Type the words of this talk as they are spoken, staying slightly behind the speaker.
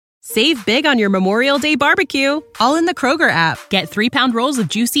Save big on your Memorial Day barbecue, all in the Kroger app. Get 3-pound rolls of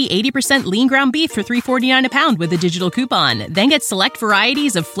juicy 80% lean ground beef for $3.49 a pound with a digital coupon. Then get select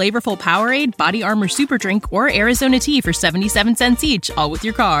varieties of flavorful Powerade, Body Armor Super Drink, or Arizona tea for 77 cents each, all with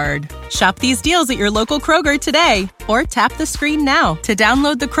your card. Shop these deals at your local Kroger today, or tap the screen now to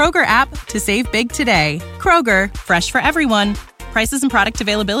download the Kroger app to save big today. Kroger, fresh for everyone. Prices and product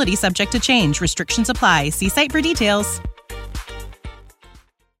availability subject to change. Restrictions apply. See site for details.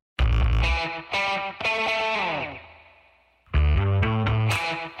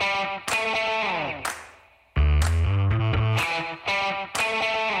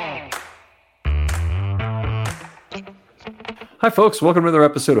 Hi, folks. Welcome to another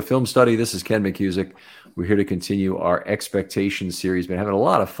episode of Film Study. This is Ken McCusick. We're here to continue our expectations series. Been having a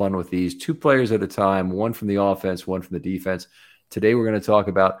lot of fun with these. 2 players at a time, one from the offense, one from the defense. Today, we're going to talk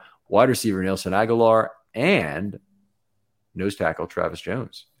about wide receiver Nelson Agholor and nose tackle Travis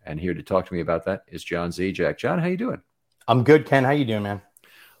Jones. And here to talk to me about that is John Zajac. John, how you doing? I'm good, Ken. How you doing, man?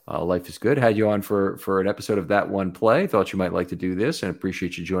 Life is good. Had you on for an episode of That One Play. Thought you might like to do this, and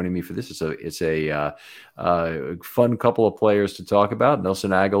appreciate you joining me for this. It's a fun couple of players to talk about.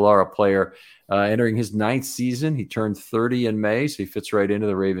 Nelson Agholor, a player entering his 9th season. He turned 30 in May, so he fits right into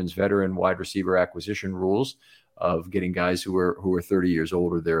the Ravens' veteran wide receiver acquisition rules of getting guys who are 30 years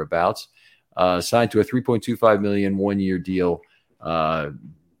old or thereabouts. Signed to a $3.25 million 1-year deal.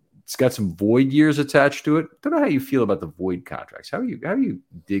 It's got some void years attached to it. Don't know how you feel about the void contracts. How are you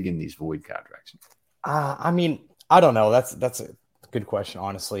digging these void contracts? I mean, I don't know. That's a good question,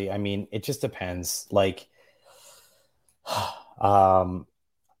 honestly. I mean, it just depends. Like, I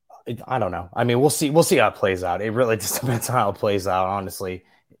don't know. I mean, we'll see how it plays out. It really just depends on how it plays out, honestly.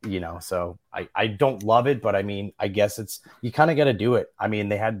 So I don't love it, but I mean, I guess you kind of got to do it. I mean,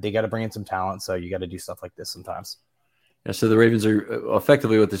 they got to bring in some talent, so you got to do stuff like this sometimes. Yeah, so the Ravens are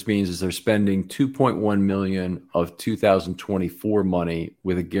effectively, what this means is they're spending $2.1 million of 2024 money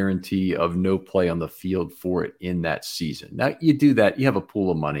with a guarantee of no play on the field for it in that season. Now, you do that, you have a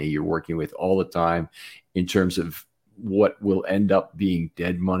pool of money you're working with all the time in terms of what will end up being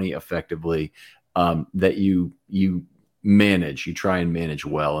dead money effectively, that you manage, you try and manage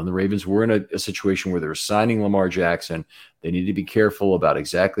well. And the Ravens were in a situation where they're signing Lamar Jackson. They need to be careful about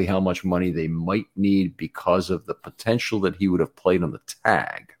exactly how much money they might need because of the potential that he would have played on the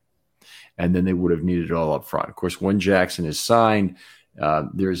tag. And then they would have needed it all up front. Of course, when Jackson is signed,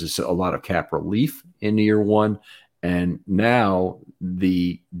 there's a lot of cap relief in year 1. And now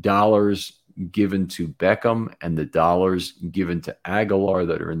the dollars given to Beckham and the dollars given to Agholor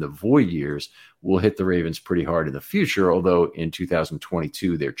that are in the void years will hit the Ravens pretty hard in the future, although in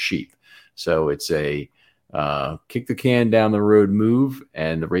 2022 they're cheap. So it's a kick the can down the road move,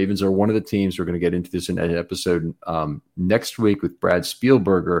 and the Ravens are one of the teams. We're going to get into this in an episode next week with Brad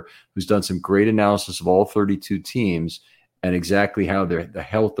Spielberger, who's done some great analysis of all 32 teams and exactly how the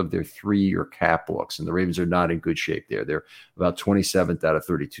health of their 3-year cap looks. And the Ravens are not in good shape there. They're about 27th out of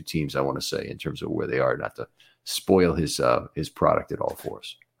 32 teams, I want to say, in terms of where they are, not to spoil his product at all for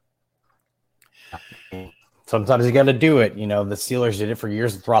us. Sometimes you got to do it. The Steelers did it for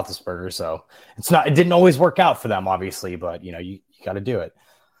years with Roethlisberger, so it didn't always work out for them, obviously, but you got to do it.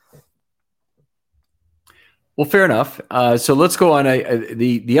 Well, fair enough. So let's go on.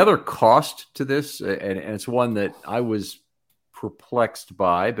 The other cost to this, and it's one that I was perplexed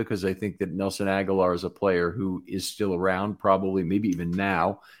by, because I think that Nelson Agholor is a player who is still around, probably maybe even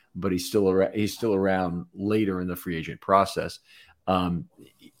now, but he's still around later in the free agent process.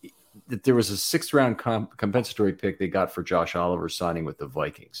 That there was a 6th round compensatory pick they got for Josh Oliver signing with the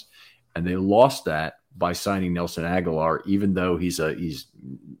Vikings, and they lost that by signing Nelson Agholor, even though he's a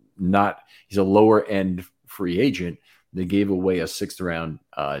lower end free agent. They gave away a 6th round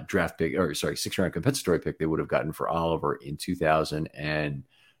draft pick, 6th round compensatory pick they would have gotten for Oliver in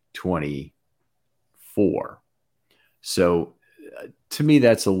 2024. So to me,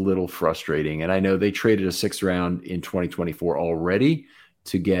 that's a little frustrating. And I know they traded a 6th round in 2024 already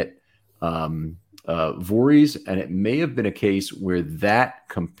to get Voorhees, and it may have been a case where that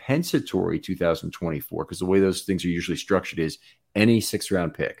compensatory 2024, because the way those things are usually structured is any 6th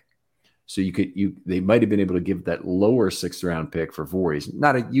round pick. So they might have been able to give that lower 6th round pick for Voorhees.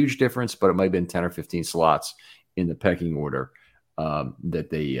 Not a huge difference, but it might have been 10 or 15 slots in the pecking order that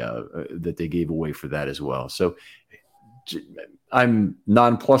they gave away for that as well. So I'm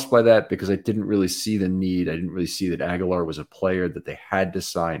nonplussed by that, because I didn't really see the need. I didn't really see that Agholor was a player that they had to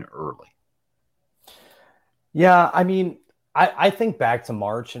sign early. Yeah, I mean, I think back to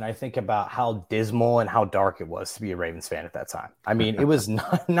March, and I think about how dismal and how dark it was to be a Ravens fan at that time. I mean, it was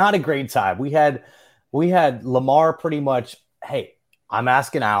not a great time. We had Lamar pretty much, hey, I'm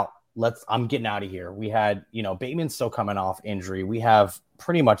asking out. I'm getting out of here. We had, Bateman's still coming off injury. We have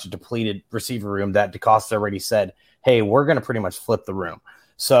pretty much a depleted receiver room that DeCosta already said, hey, we're going to pretty much flip the room.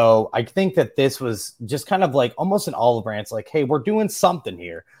 So I think that this was just kind of like almost an olive branch, like, hey, we're doing something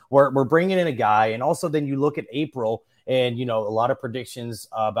here. We're bringing in a guy. And also then you look at April and, a lot of predictions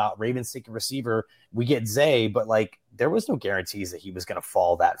about Ravens taking receiver. We get Zay, but like there was no guarantees that he was going to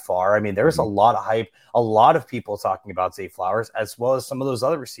fall that far. I mean, there was a lot of hype, a lot of people talking about Zay Flowers, as well as some of those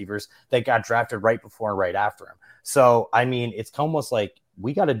other receivers that got drafted right before and right after him. So, I mean, it's almost like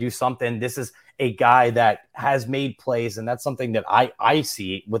we got to do something. This is a guy that has made plays, and that's something that I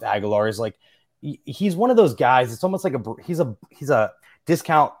see with Agholor is like he's one of those guys. It's almost like he's a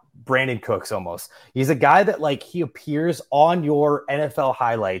discount Brandon Cooks almost. He's a guy that like he appears on your NFL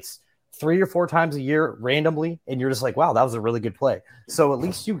highlights 3 or 4 times a year randomly, and you're just like, wow, that was a really good play. So at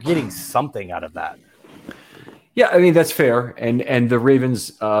least you're getting something out of that. Yeah, I mean, that's fair. And the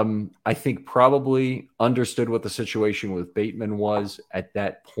Ravens, I think, probably understood what the situation with Bateman was at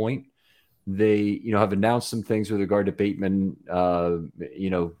that point. They, have announced some things with regard to Bateman.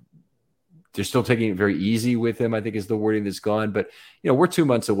 They're still taking it very easy with him, I think is the wording that's gone. But, we're 2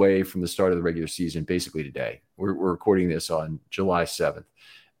 months away from the start of the regular season, basically today. We're recording this on July 7th.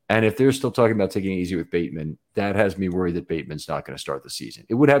 And if they're still talking about taking it easy with Bateman, that has me worried that Bateman's not going to start the season.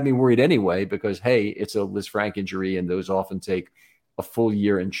 It would have me worried anyway because, hey, it's a Liz Frank injury, and those often take a full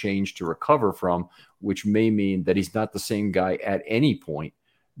year and change to recover from, which may mean that he's not the same guy at any point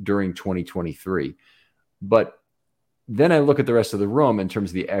during 2023. But then I look at the rest of the room in terms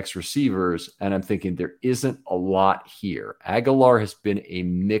of the X receivers, and I'm thinking there isn't a lot here. Agholor has been a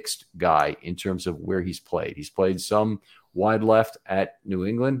mixed guy in terms of where he's played. He's played some wide left at New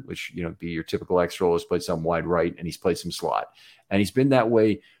England, which, be your typical X role. He's played some wide right, and he's played some slot. And he's been that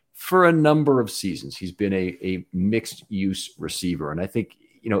way for a number of seasons. He's been a mixed use receiver. And I think,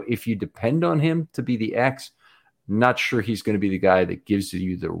 if you depend on him to be the X, not sure he's going to be the guy that gives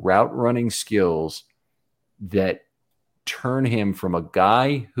you the route running skills that turn him from a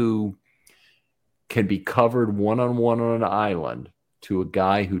guy who can be covered one-on-one on an island to a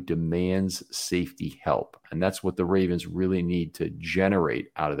guy who demands safety help. And that's what the Ravens really need to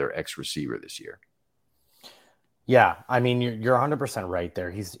generate out of their X receiver this year. Yeah, I mean, you're 100% right there.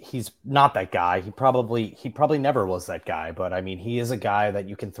 He's not that guy. He probably never was that guy, but I mean, he is a guy that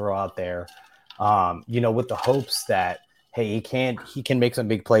you can throw out there, with the hopes that, hey, he can make some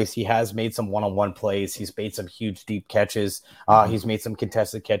big plays. He has made some one-on-one plays. He's made some huge deep catches. He's made some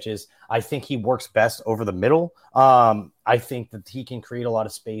contested catches. I think he works best over the middle. I think that he can create a lot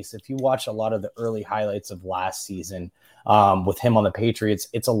of space. If you watch a lot of the early highlights of last season with him on the Patriots,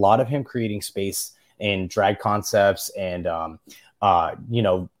 it's a lot of him creating space in drag concepts and,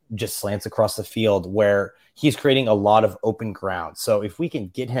 just slants across the field where he's creating a lot of open ground. So if we can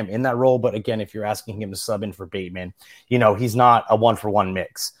get him in that role, but again, if you're asking him to sub in for Bateman, he's not a 1-for-1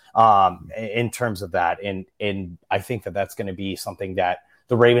 mix in terms of that. And I think that that's going to be something that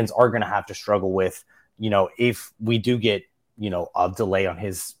the Ravens are going to have to struggle with, if we do get, a delay on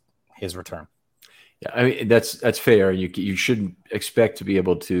his return. Yeah, I mean, that's fair. You shouldn't expect to be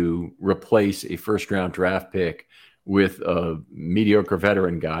able to replace a first-round draft pick with a mediocre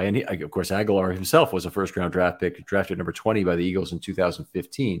veteran guy. And of course, Agholor himself was a first-round draft pick, drafted number 20 by the Eagles in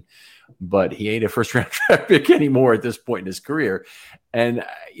 2015. But he ain't a first-round draft pick anymore at this point in his career. And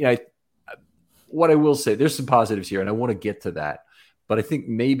what I will say, there's some positives here, and I want to get to that. But I think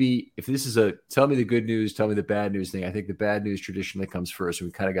maybe if this is a tell me the good news, tell me the bad news thing, I think the bad news traditionally comes first. And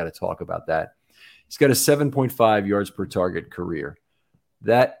we kind of got to talk about that. He's got a 7.5 yards per target career.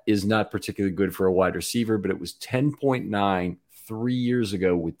 That is not particularly good for a wide receiver, but it was 10.9 3 years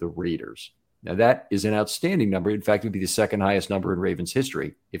ago with the Raiders. Now, that is an outstanding number. In fact, it would be the second highest number in Ravens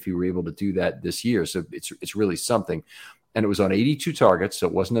history if he were able to do that this year. So it's really something. And it was on 82 targets, so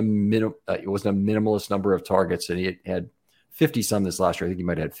it wasn't a minimalist number of targets. And he had 50-some this last year. I think he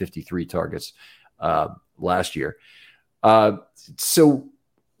might have had 53 targets last year. So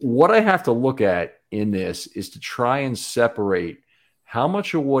what I have to look at in this is to try and separate how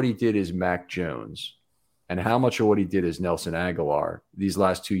much of what he did is Mac Jones and how much of what he did is Nelson Agholor these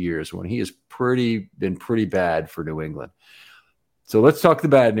last 2 years when he has been pretty bad for New England. So let's talk the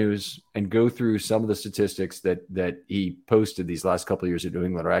bad news and go through some of the statistics that he posted these last couple of years at New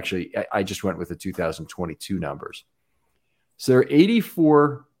England. Or actually, I just went with the 2022 numbers. So there are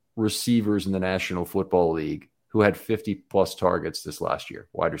 84 receivers in the National Football League who had 50-plus targets this last year,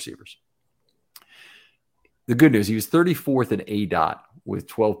 wide receivers. The good news, he was 34th in ADOT with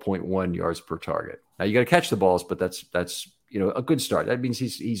 12.1 yards per target. Now, you got to catch the balls, but that's a good start. That means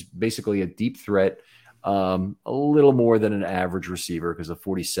he's basically a deep threat a little more than an average receiver because the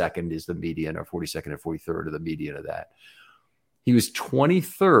 42nd is the median, or 42nd and 43rd are the median of that. He was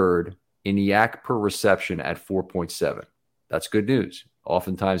 23rd in yak per reception at 4.7. That's good news.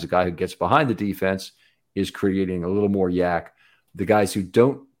 Oftentimes, a guy who gets behind the defense is creating a little more yak. The guys who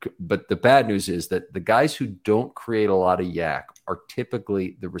don't, but the bad news is that the guys who don't create a lot of yak are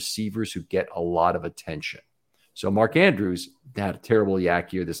typically the receivers who get a lot of attention. So Mark Andrews had a terrible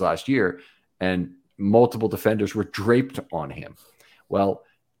yak year this last year, and multiple defenders were draped on him. Well,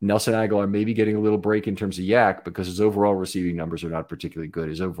 Nelson Agholor may be getting a little break in terms of yak because his overall receiving numbers are not particularly good.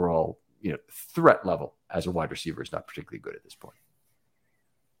 His overall, threat level as a wide receiver is not particularly good at this point.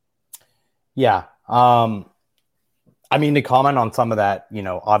 Yeah. I mean, to comment on some of that,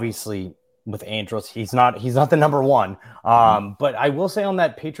 obviously with Andrews, he's not the number one. But I will say on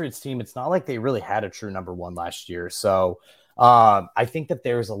that Patriots team, it's not like they really had a true number one last year. So I think that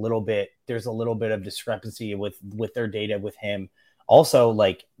there's a little bit of discrepancy with their data with him. Also,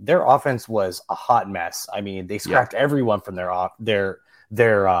 like, their offense was a hot mess. I mean, they scrapped everyone from their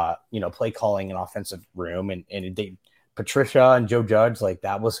play calling and offensive room, and Patricia and Joe Judge, like,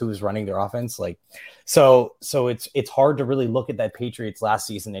 that was who was running their offense. Like, so it's hard to really look at that Patriots last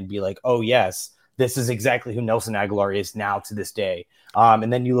season and be like, oh yes, this is exactly who Nelson Agholor is now to this day.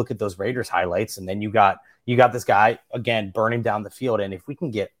 And then you look at those Raiders highlights, and then you got this guy again burning down the field. And if we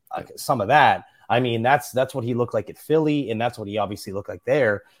can get some of that, I mean, that's what he looked like at Philly, and that's what he obviously looked like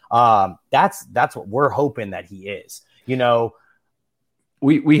there. That's what we're hoping that he is.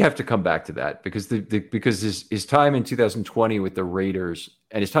 We have to come back to that because because his time in 2020 with the Raiders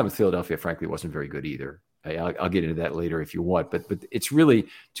and his time with Philadelphia, frankly, wasn't very good either. I'll get into that later if you want, but it's really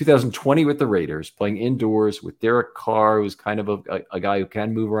 2020 with the Raiders, playing indoors with Derek Carr, who's kind of a guy who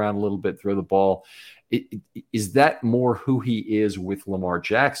can move around a little bit, throw the ball. Is that more who he is with Lamar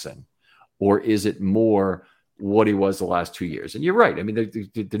Jackson, or is it more what he was the last 2 years? And you're right. I mean,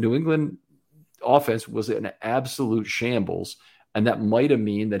 the New England offense was an absolute shambles. And that might have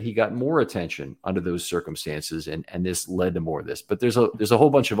mean that he got more attention under those circumstances, and this led to more of this. But there's a whole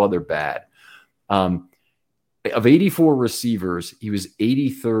bunch of other bad. Of 84 receivers, he was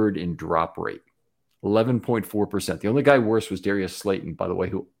 83rd in drop rate, 11.4%. The only guy worse was Darius Slayton, by the way,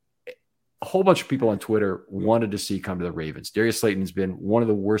 who a whole bunch of people on Twitter wanted to see come to the Ravens. Darius Slayton has been one of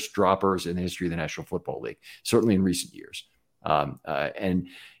the worst droppers in the history of the National Football League, certainly in recent years. And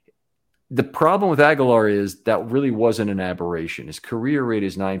the problem with Agholor is that really wasn't an aberration. His career rate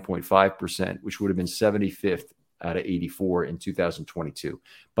is 9.5%, which would have been 75th out of 84 in 2022.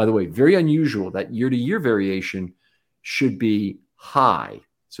 By the way, very unusual. That year-to-year variation should be high.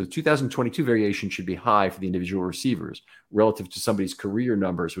 So 2022 variation should be high for the individual receivers relative to somebody's career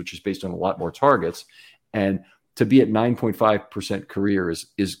numbers, which is based on a lot more targets. And to be at 9.5% career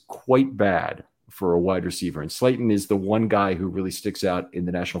is quite bad for a wide receiver. And Slayton is the one guy who really sticks out in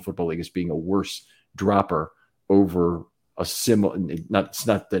the National Football League as being a worse dropper over a similar, it's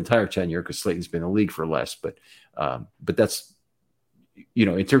not the entire tenure because Slayton's been in the league for less, but that's,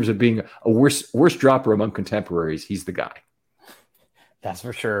 in terms of being a worse dropper among contemporaries, he's the guy. That's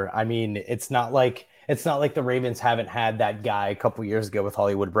for sure. I mean, it's not like the Ravens haven't had that guy a couple years ago with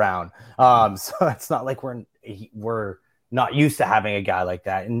Hollywood Brown. So it's not like we're not used to having a guy like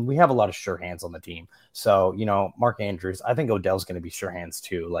that. And we have a lot of sure hands on the team. So, Mark Andrews, I think Odell's going to be sure hands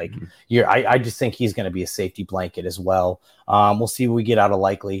too. Like, I just think he's going to be a safety blanket as well. We'll see what we get out of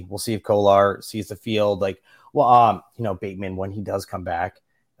Likely. We'll see if Kolar sees the field. Like, Bateman when he does come back.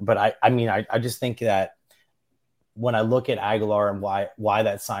 But I just think that when I look at Agholor and why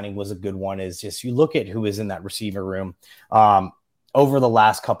that signing was a good one is just you look at who is in that receiver room over the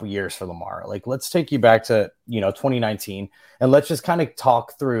last couple years for Lamar. Like, let's take you back to 2019 and let's just kind of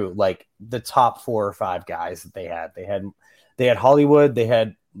talk through like the top 4 or 5 guys that they had. They had Hollywood, they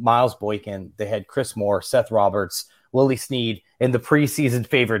had Miles Boykin, they had Chris Moore, Seth Roberts, Willie Snead, and the preseason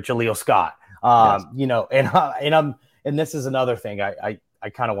favorite Jaleel Scott. Yes. And this is another thing I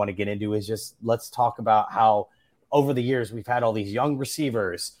kind of want to get into is just let's talk about how over the years we've had all these young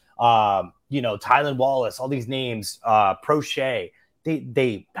receivers, Tylan Wallace, all these names, Prochet.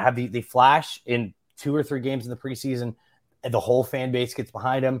 They flash in 2 or 3 games in the preseason, and the whole fan base gets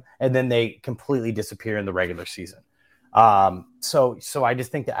behind them, and then they completely disappear in the regular season. So I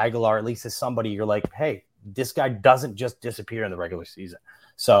just think that Agholor at least is somebody you're like, hey, this guy doesn't just disappear in the regular season.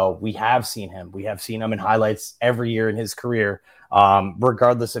 So we have seen him. We have seen him in highlights every year in his career,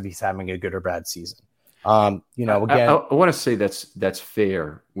 regardless if he's having a good or bad season. Again, I want to say that's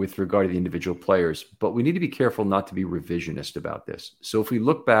fair with regard to the individual players, but we need to be careful not to be revisionist about this. So if we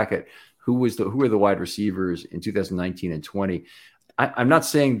look back at who are the wide receivers in 2019 and 20, I'm not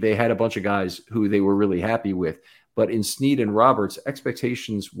saying they had a bunch of guys who they were really happy with, but in Snead and Roberts,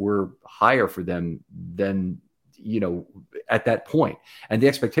 expectations were higher for them than, at that point. And the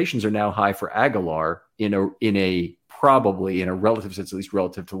expectations are now high for Agholor in a probably in a relative sense, at least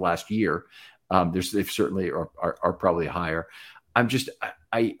relative to last year. They certainly are probably higher.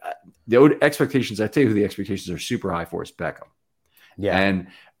 The expectations, I tell you who the expectations are super high for is Beckham. Yeah. And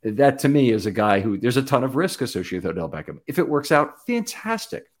that to me is a guy who there's a ton of risk associated with Odell Beckham. If it works out,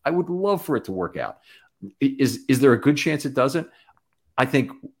 fantastic. I would love for it to work out. Is there a good chance it doesn't? I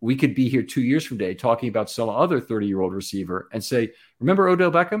think we could be here 2 years from today talking about some other 30-year-old receiver and say, remember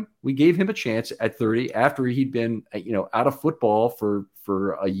Odell Beckham? We gave him a chance at 30 after he'd been, out of football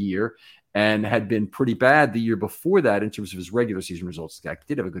for a year and had been pretty bad the year before that in terms of his regular season results. The guy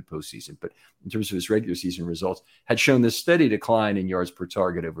did have a good postseason, but in terms of his regular season results, had shown this steady decline in yards per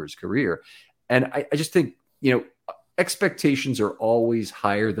target over his career. And I just think, expectations are always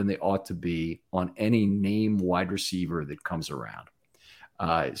higher than they ought to be on any name wide receiver that comes around.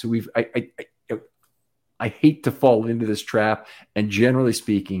 So I hate to fall into this trap. And generally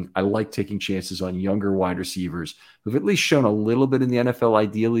speaking, I like taking chances on younger wide receivers who've at least shown a little bit in the NFL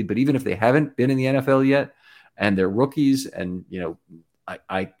ideally, but even if they haven't been in the NFL yet and they're rookies, and,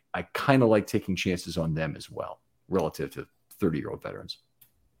 I kind of like taking chances on them as well relative to 30-year-old veterans.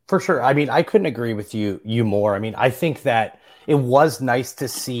 For sure. I mean, I couldn't agree with you more. I mean, I think that it was nice to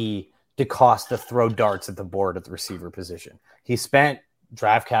see DeCosta throw darts at the board at the receiver position. He spent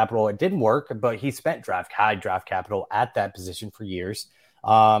draft capital. It didn't work, but he spent high draft capital at that position for years.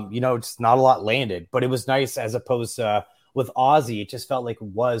 Just not a lot landed, but it was nice as opposed to with Ozzie. It just felt like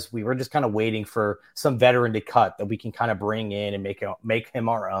we were just kind of waiting for some veteran to cut that we can kind of bring in and make him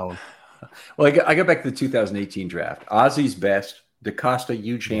our own. Well, I go back to the 2018 draft. Ozzie's best, DeCosta,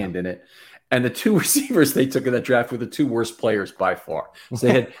 huge hand in it. And the two receivers they took in that draft were the two worst players by far. So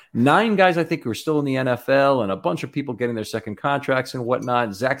they had 9 guys, I think, who were still in the NFL and a bunch of people getting their second contracts and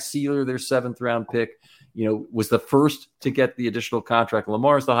whatnot. Zach Sealer, their 7th-round pick, was the first to get the additional contract.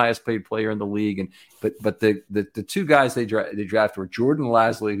 Lamar's the highest paid player in the league. But the two guys they drafted were Jordan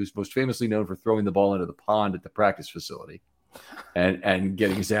Lasley, who's most famously known for throwing the ball into the pond at the practice facility and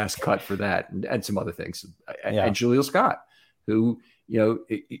getting his ass cut for that and some other things. And Jaleel Scott, who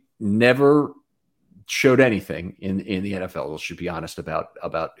never showed anything in the NFL. Should be honest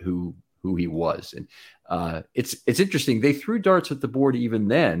about who he was. And it's interesting. They threw darts at the board even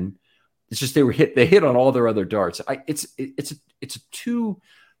then. It's just they hit on all their other darts. It's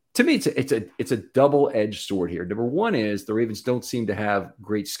a double-edged sword here. Number one is the Ravens don't seem to have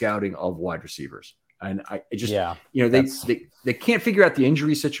great scouting of wide receivers, and they can't figure out the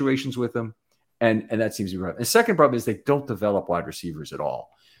injury situations with them. And that seems to be right. The second problem is they don't develop wide receivers at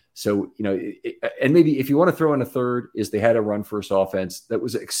all. So, and maybe if you want to throw in a third, is they had a run-first offense that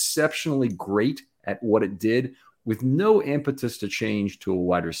was exceptionally great at what it did with no impetus to change to a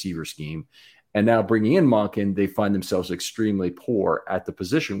wide receiver scheme. And now bringing in Monken, they find themselves extremely poor at the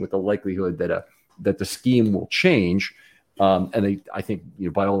position with the likelihood that the scheme will change. And I think,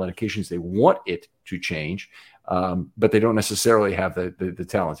 by all indications, they want it to change, but they don't necessarily have the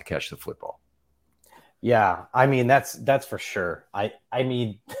talent to catch the football. Yeah, I mean that's for sure. I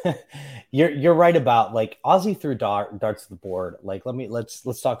mean, you're right about like Ozzie threw darts at the board. Like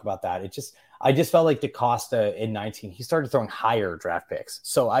let's talk about that. I just felt like DeCosta in 19 he started throwing higher draft picks.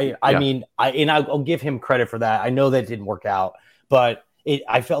 So I'll give him credit for that. I know that didn't work out, but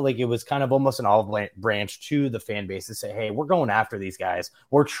I felt like it was kind of almost an olive branch to the fan base to say, hey, we're going after these guys.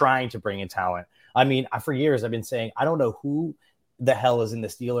 We're trying to bring in talent. I mean, for years I've been saying I don't know who the hell is in the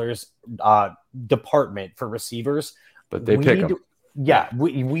Steelers department for receivers, but they pick them.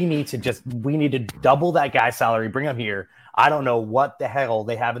 We need to double that guy's salary, bring him here. I don't know what the hell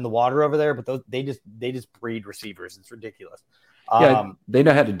they have in the water over there, but they just breed receivers. It's ridiculous. They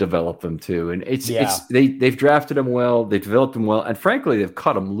know how to develop them too, and they've drafted them well, they developed them well, and frankly, they've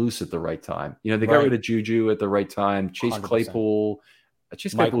cut them loose at the right time. They got rid of Juju at the right time. Chase 100%. Claypool,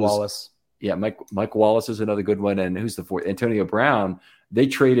 Mike Wallace. Yeah, Mike Wallace is another good one. And who's the fourth? Antonio Brown. They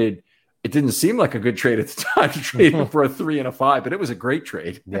traded. It didn't seem like a good trade at the time to trade him for a 3 and a 5, but it was a great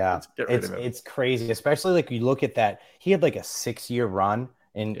trade. Yeah, it's crazy, especially like you look at that. He had like a 6-year run,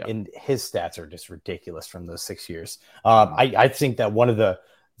 and his stats are just ridiculous from those 6 years. I think that one of the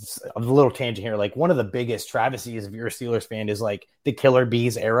a little tangent here, like one of the biggest travesties if you're a Steelers fan is like the Killer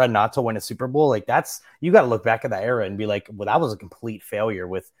Bees era not to win a Super Bowl. Like you got to look back at that era and be like, well, that was a complete failure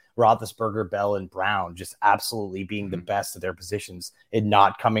with Roethlisberger, Bell, and Brown just absolutely being the best of their positions and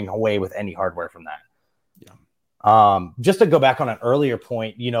not coming away with any hardware from that. Yeah. Just to go back on an earlier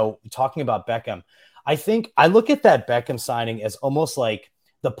point, talking about Beckham, I think I look at that Beckham signing as almost like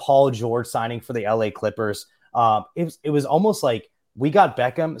the Paul George signing for the LA Clippers. It was almost like we got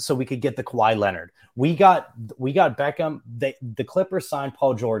Beckham so we could get the Kawhi Leonard. We got Beckham. The Clippers signed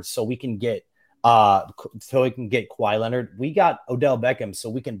Paul George so we can get Kawhi Leonard. We got Odell Beckham so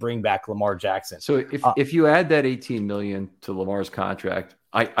we can bring back Lamar Jackson. So if you add that $18 million to Lamar's contract,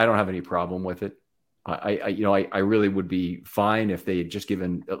 I don't have any problem with it. I really would be fine if they had just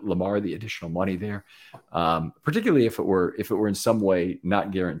given Lamar the additional money there, particularly if it were in some way not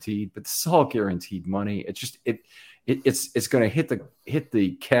guaranteed. But this is all guaranteed money. It's just it's going to hit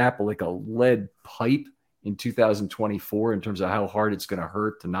the cap like a lead pipe in 2024 in terms of how hard it's going to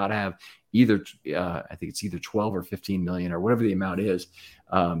hurt to not have either. I think it's either 12 or 15 million or whatever the amount is.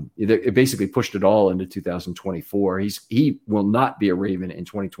 It basically pushed it all into 2024. He will not be a Raven in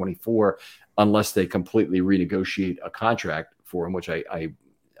 2024 unless they completely renegotiate a contract for him, which I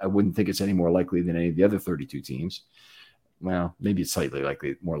wouldn't think it's any more likely than any of the other 32 teams. Well, maybe it's slightly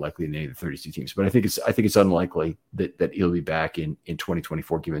more likely than any of the 32 teams, but I think it's unlikely that he'll be back in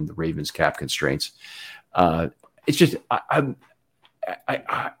 2024 given the Ravens cap constraints. It's just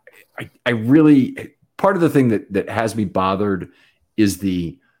I really, part of the thing that has me bothered is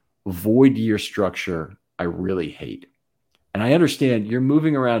the void year structure. I really hate. And I understand you're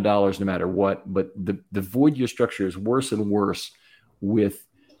moving around dollars no matter what, but the void year structure is worse and worse with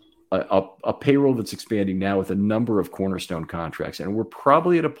a payroll that's expanding now with a number of cornerstone contracts. And we're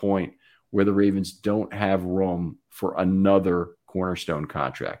probably at a point where the Ravens don't have room for another cornerstone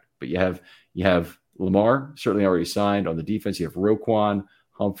contract. But you have Lamar certainly already signed on the defense. You have Roquan,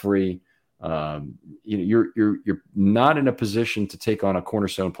 Humphrey. You're not in a position to take on a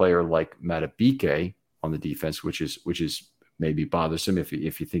cornerstone player like Matabike on the defense, which is maybe bothersome if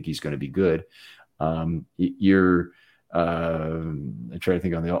you think he's going to be good. I'm trying to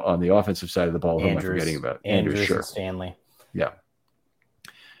think on the offensive side of the ball. Who am I forgetting about? Andrews sure. And Stanley. Yeah.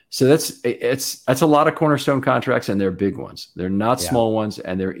 So that's a lot of cornerstone contracts, and they're big ones. They're not small ones,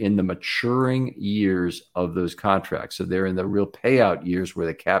 and they're in the maturing years of those contracts. So they're in the real payout years where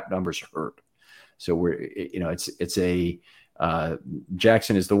the cap numbers hurt. So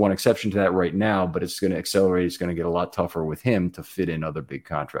Jackson is the one exception to that right now, but it's going to accelerate. It's going to get a lot tougher with him to fit in other big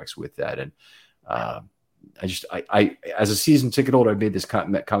contracts with that. And I as a season ticket holder, I've made this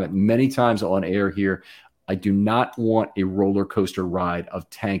comment many times on air here. I do not want a roller coaster ride of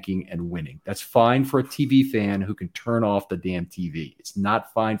tanking and winning. That's fine for a TV fan who can turn off the damn TV. It's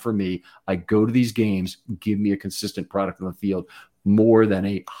not fine for me. I go to these games, give me a consistent product on the field more than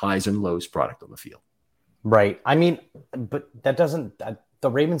a highs and lows product on the field. Right. I mean, but that doesn't the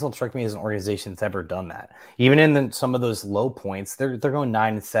Ravens don't strike me as an organization that's ever done that. Even in some of those low points, they're going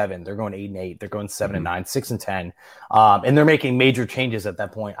 9-7, they're going 8-8, they're going 7-9, 6-10, and they're making major changes at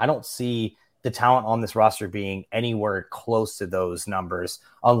that point. I don't see the talent on this roster being anywhere close to those numbers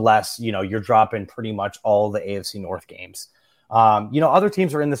unless you're dropping pretty much all the AFC North games. Other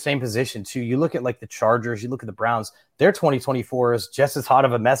teams are in the same position too. You look at like the Chargers, you look at the Browns, their 2024 is just as hot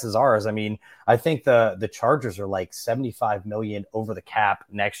of a mess as ours. I mean, I think the Chargers are like 75 million over the cap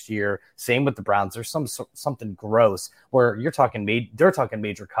next year. Same with the Browns. There's something gross where they're talking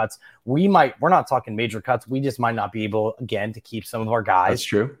major cuts. We're not talking major cuts. We just might not be able again to keep some of our guys. That's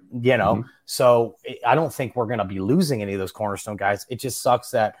true. So I don't think we're going to be losing any of those cornerstone guys. It just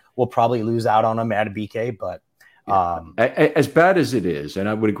sucks that we'll probably lose out on a Matabike, but as bad as it is, and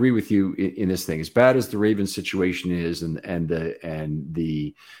I would agree with you in this thing, as bad as the Ravens situation is and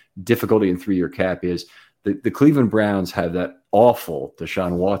the difficulty in 3-year cap is, the Cleveland Browns have that awful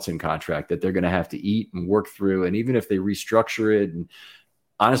Deshaun Watson contract that they're going to have to eat and work through. And even if they restructure it, and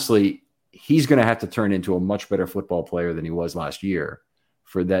honestly, he's going to have to turn into a much better football player than he was last year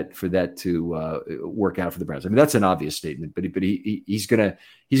for that to work out for the Browns. I mean, that's an obvious statement, but he's gonna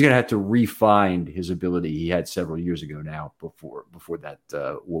have to refine his ability he had several years ago now before that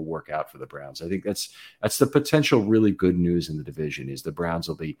will work out for the Browns. I think that's the potential really good news in the division is the Browns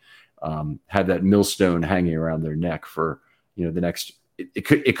will be have that millstone hanging around their neck for the next.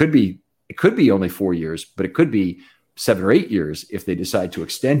 It could be only 4 years, but it could be 7 or 8 years if they decide to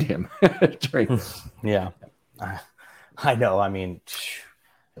extend him. Yeah, I know. I mean.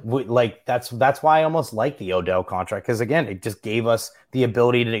 That's why I almost like the Odell contract, because again, it just gave us the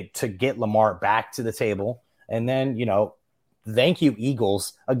ability to get Lamar back to the table, and then thank you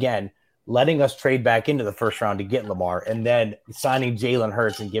Eagles again letting us trade back into the first round to get Lamar, and then signing Jalen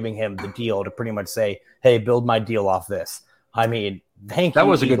Hurts and giving him the deal to pretty much say, hey, build my deal off this. I mean, thank you. That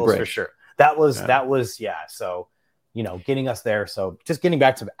was Eagles, a good break for sure. That was so getting us there. So just getting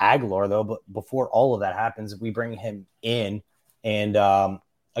back to Agholor though, but before all of that happens, we bring him in and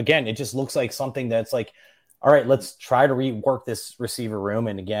again, it just looks like something that's like, all right, let's try to rework this receiver room.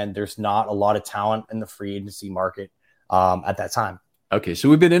 And again, there's not a lot of talent in the free agency market at that time. Okay, so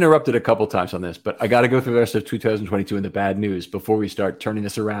we've been interrupted a couple times on this, but I got to go through the rest of 2022 and the bad news before we start turning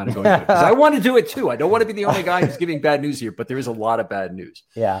this around and going, because I want to do it too. I don't want to be the only guy who's giving bad news here, but there is a lot of bad news.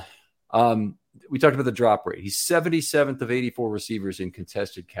 Yeah. We talked about the drop rate. He's 77th of 84 receivers in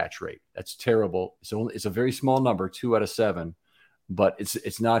contested catch rate. That's terrible. It's a very small number, 2 out of 7, but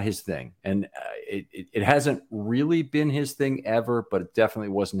it's not his thing. And it hasn't really been his thing ever, but it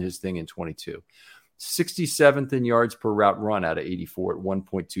definitely wasn't his thing in 22. 67th in yards per route run out of 84 at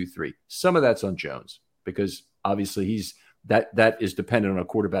 1.23. Some of that's on Jones because obviously that is dependent on a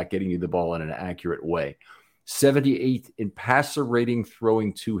quarterback getting you the ball in an accurate way. 78th in passer rating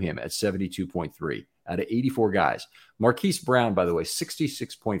throwing to him at 72.3 out of 84 guys. Marquise Brown, by the way,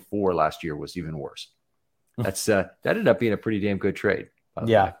 66.4 last year was even worse. That ended up being a pretty damn good trade.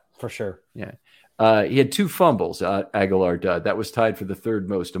 Yeah, for sure. Yeah. He had 2 fumbles, Agholor did. That was tied for the third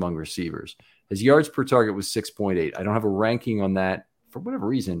most among receivers. His yards per target was 6.8. I don't have a ranking on that. For whatever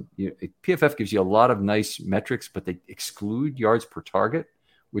reason, PFF gives you a lot of nice metrics, but they exclude yards per target,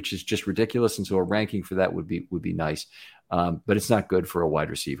 which is just ridiculous. And so a ranking for that would be nice. But it's not good for a wide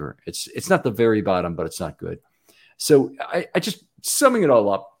receiver. It's not the very bottom, but it's not good. So I just summing it all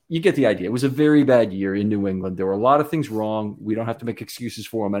up, you get the idea. It was a very bad year in New England. There were a lot of things wrong. We don't have to make excuses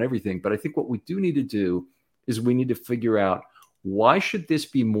for them and everything. But I think what we do need to do is we need to figure out why should this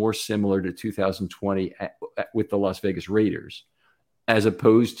be more similar to 2020 with the Las Vegas Raiders as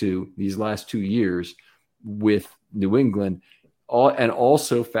opposed to these last 2 years with New England, and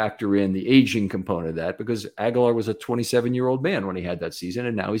also factor in the aging component of that because Agholor was a 27-year-old man when he had that season,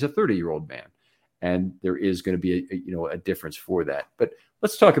 and now he's a 30-year-old man. And there is going to be a difference for that. But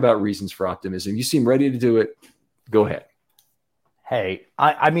let's talk about reasons for optimism. You seem ready to do it. Go ahead. Hey,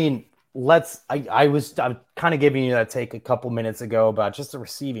 I mean, I'm kind of giving you that take a couple minutes ago about just the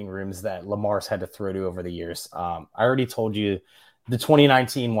receiving rooms that Lamar's had to throw to over the years. I already told you the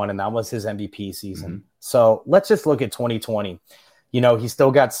 2019 one, and that was his MVP season. Mm-hmm. So let's just look at 2020. He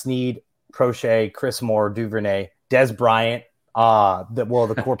still got Snead, Prochet, Chris Moore, Duvernay, Des Bryant,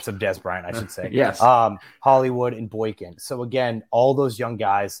 the corpse of Des Bryant, I should say. Yes. Hollywood and Boykin. So again, all those young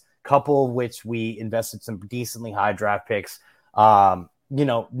guys, couple of which we invested some decently high draft picks.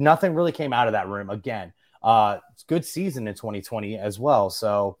 Nothing really came out of that room. Again, it's good season in 2020 as well.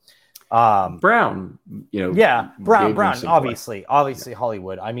 So Brown, Brown, obviously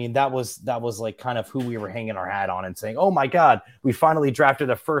Hollywood. I mean, that was like kind of who we were hanging our hat on and saying, oh my God, we finally drafted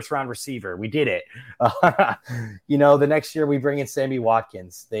a 1st-round receiver. We did it. The next year we bring in Sammy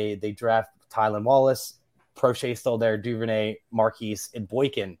Watkins. They draft Tylan Wallace, Prochet still there, Duvernay, Marquise, and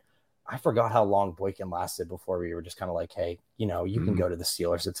Boykin. I forgot how long Boykin lasted before we were just kind of like, hey, you can go to the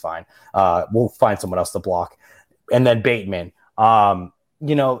Steelers. It's fine. We'll find someone else to block. And then Bateman.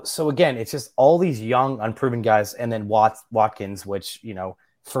 So again, it's just all these young, unproven guys. And then Watkins, which,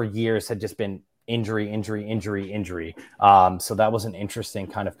 for years had just been injury. So that was an interesting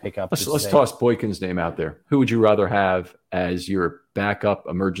kind of pickup. Let's toss Boykin's name out there. Who would you rather have as your backup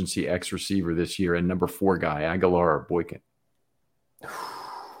emergency X receiver this year and number 4 guy, Agholor or Boykin?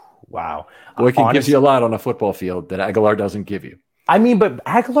 Wow. Boykin gives you a lot on a football field that Agholor doesn't give you. I mean, but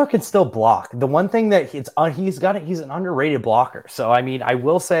Agholor can still block. The one thing that he's an underrated blocker. So, I mean, I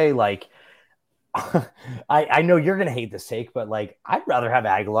will say, like, I know you're going to hate this take, but, like, I'd rather have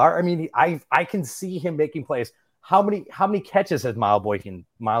Agholor. I mean, I can see him making plays. How many catches has Miles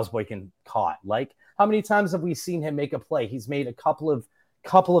Boykin caught? Like, how many times have we seen him make a play? He's made a couple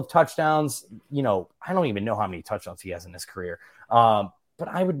of touchdowns. I don't even know how many touchdowns he has in his career. But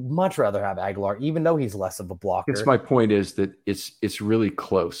I would much rather have Agholor, even though he's less of a blocker. My point is that it's really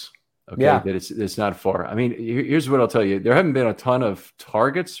close. Okay, yeah. That it's not far. I mean, here's what I'll tell you: there haven't been a ton of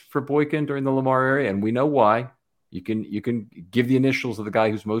targets for Boykin during the Lamar area, and we know why. You can give the initials of the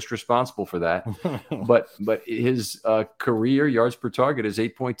guy who's most responsible for that. but his career yards per target is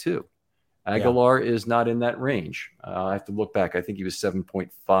 8.2. Agholor is not in that range. I have to look back. I think he was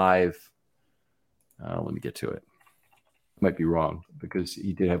 7.5. Let me get to it. Might be wrong because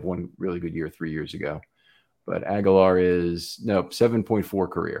he did have one really good year 3 years ago, but Agholor is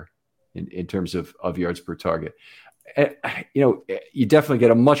 7.4 career in terms of yards per target. You definitely get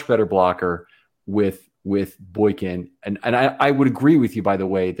a much better blocker with Boykin. And I would agree with you, by the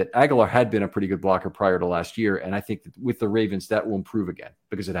way, that Agholor had been a pretty good blocker prior to last year. And I think that with the Ravens, that will improve again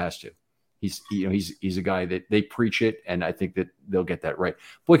because it has to. He's a guy that they preach it, and I think that they'll get that right.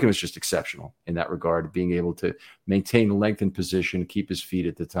 Boykin was just exceptional in that regard, being able to maintain length and position, keep his feet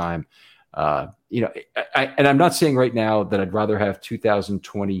at the time. I'm not saying right now that I'd rather have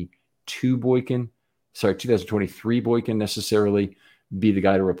 2023 Boykin necessarily be the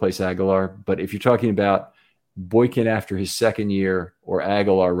guy to replace Agholor. But if you're talking about Boykin after his second year or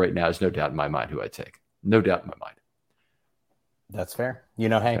Agholor right now, there's no doubt in my mind who I'd take. No doubt in my mind. That's fair.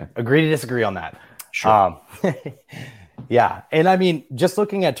 Hey, agree to disagree on that. Sure. Yeah. And I mean, just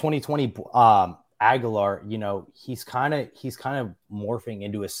looking at 2020, Agholor, he's kind of morphing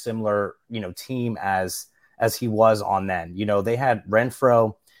into a similar, team as he was on then. They had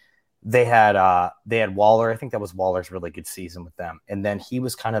Renfro, they had Waller. I think that was Waller's really good season with them. And then he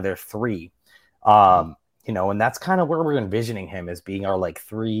was kind of their 3. And that's kind of where we're envisioning him as being our like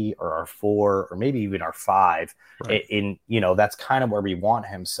 3 or our 4 or maybe even our 5. Right. That's kind of where we want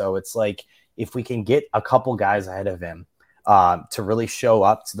him. So it's like, if we can get a couple guys ahead of him to really show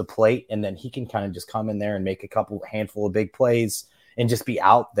up to the plate, and then he can kind of just come in there and make a handful of big plays and just be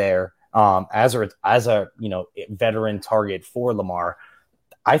out there as a veteran target for Lamar.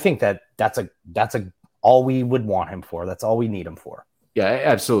 I think that's all we would want him for. That's all we need him for. Yeah,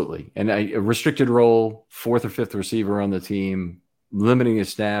 absolutely. And a restricted role, 4th or 5th receiver on the team, limiting his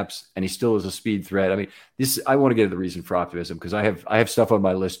snaps, and he still is a speed threat. I mean, I want to get to the reason for optimism because I have stuff on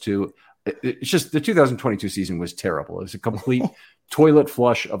my list too. It's just the 2022 season was terrible. It was a complete toilet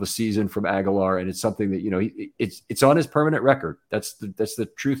flush of a season from Agholor, and it's something that it's on his permanent record. That's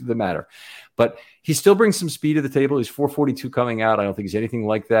the truth of the matter. But he still brings some speed to the table. He's 4.42 coming out. I don't think he's anything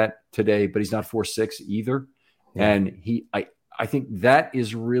like that today, but he's not 4.6 either. Yeah. And I think that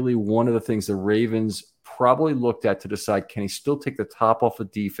is really one of the things the Ravens probably looked at to decide, can he still take the top off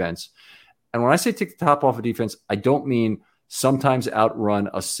of defense? And when I say take the top off of defense, I don't mean sometimes outrun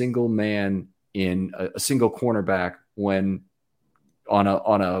a single man in a single cornerback when on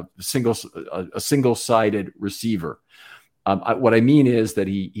a single-sided receiver. What I mean is that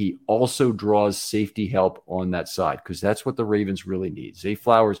he also draws safety help on that side because that's what the Ravens really need. Zay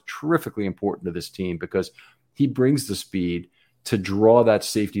Flowers is terrifically important to this team because he brings the speed to draw that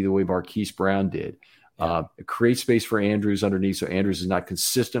safety the way Marquise Brown did. Create space for Andrews underneath, so Andrews is not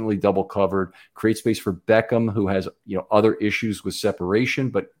consistently double covered. Create space for Beckham, who has other issues with separation,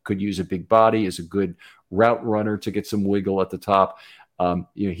 but could use a big body, is a good route runner to get some wiggle at the top. I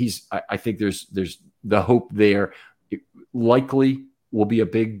think there's the hope there. It likely will be a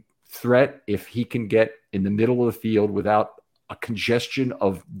big threat if he can get in the middle of the field without a congestion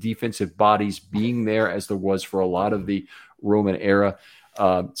of defensive bodies being there, as there was for a lot of the Roman era.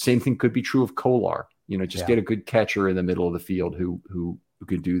 Same thing could be true of Agholor. Get a good catcher in the middle of the field who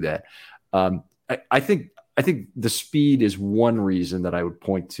could do that. I think the speed is one reason that I would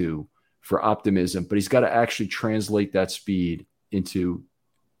point to for optimism, but he's got to actually translate that speed into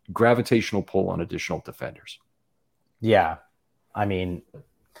gravitational pull on additional defenders. Yeah. I mean,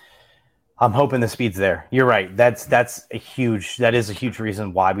 I'm hoping the speed's there. You're right. That is a huge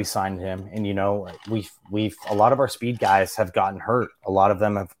reason why we signed him. And, we've a lot of our speed guys have gotten hurt. A lot of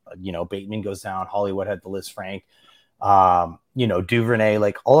them have, Bateman goes down, Hollywood had the Liz Frank, Duvernay,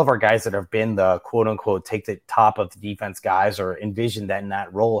 like all of our guys that have been the quote unquote, take the top of the defense guys or envisioned that in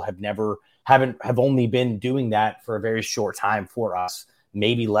that role have only been doing that for a very short time for us,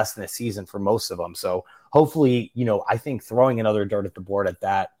 maybe less than a season for most of them. So hopefully, I think throwing another dart at the board at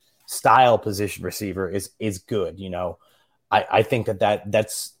that style position receiver is good. I think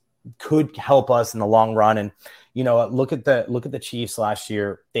that could help us in the long run. And look at the Chiefs last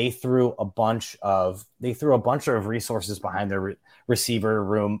year. They threw a bunch of resources behind their receiver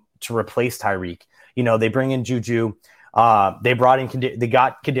room to replace Tyreek. They bring in Juju. They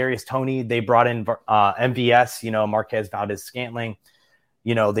got Kadarius Toney. They brought in MVS. Marquez Valdez-Scantling.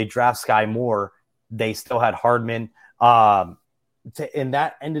 They draft Sky Moore. They still had Hardman. And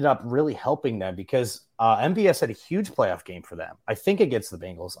that ended up really helping them because MVS had a huge playoff game for them. I think against the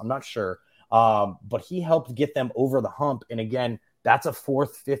Bengals. I'm not sure. But he helped get them over the hump. And again, that's a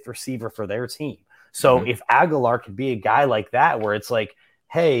 4th, 5th receiver for their team. So if Agholor could be a guy like that, where it's like,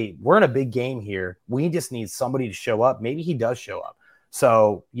 hey, we're in a big game here. We just need somebody to show up. Maybe he does show up.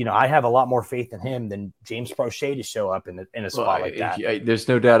 So, I have a lot more faith in him than James Prochet to show up in a spot like that. There's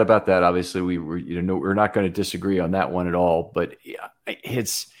no doubt about that. Obviously, we're not going to disagree on that one at all. But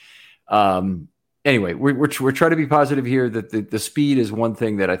it's anyway. We're trying to be positive here. That the speed is one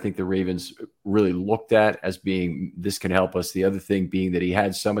thing that I think the Ravens really looked at as being this can help us. The other thing being that he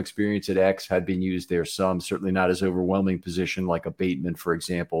had some experience at X, had been used there some, certainly not as overwhelming position like a Bateman, for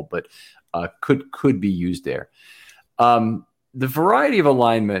example, but could be used there. The variety of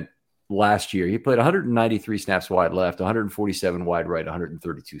alignment last year, he played 193 snaps wide left, 147 wide right,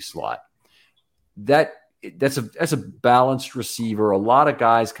 132 slot. That that's a balanced receiver. A lot of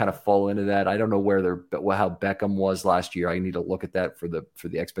guys kind of fall into that. I don't know how Beckham was last year. I need to look at that for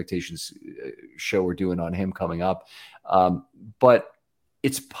the expectations show we're doing on him coming up. But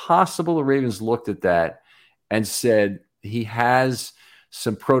it's possible the Ravens looked at that and said he has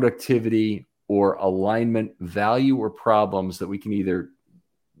some productivity or alignment value or problems that we can either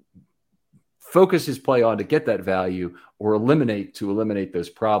focus his play on to get that value or eliminate those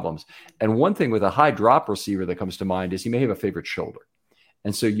problems. And one thing with a high drop receiver that comes to mind is he may have a favorite shoulder.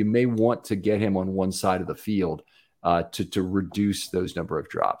 And so you may want to get him on one side of the field to reduce those number of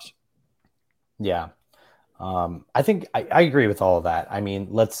drops. Yeah. I think I agree with all of that. I mean,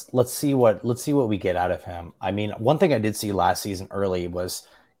 let's see what we get out of him. I mean, one thing I did see last season early was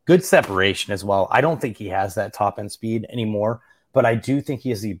good separation as well. I don't think he has that top end speed anymore, but I do think he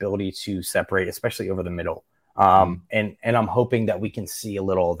has the ability to separate, especially over the middle. And I'm hoping that we can see a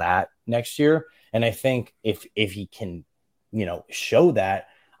little of that next year. And I think if he can, show that,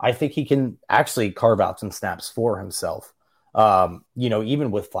 I think he can actually carve out some snaps for himself.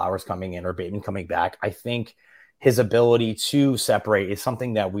 Even with Flowers coming in or Bateman coming back, I think his ability to separate is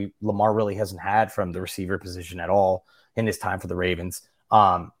something that Lamar really hasn't had from the receiver position at all in his time for the Ravens.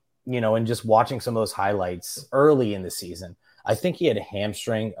 And just watching some of those highlights early in the season, I think he had a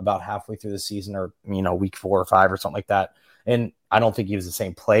hamstring about halfway through the season or, week 4 or 5 or something like that. And I don't think he was the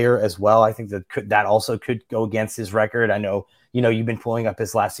same player as well. I think that also could go against his record. I know, you've been pulling up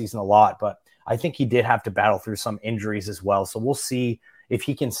his last season a lot, but I think he did have to battle through some injuries as well. So we'll see if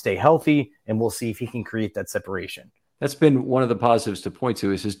he can stay healthy and we'll see if he can create that separation. That's been one of the positives to point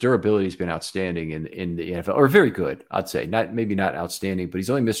to is his durability has been outstanding in the NFL, or very good, I'd say. Maybe not outstanding, but he's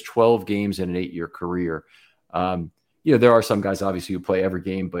only missed 12 games in an 8-year career. There are some guys obviously who play every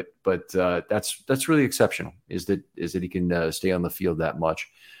game, but that's really exceptional. Is that he can stay on the field that much.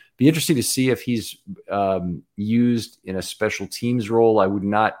 Be interesting to see if he's used in a special teams role. I would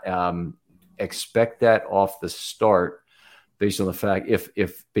not expect that off the start, based on the fact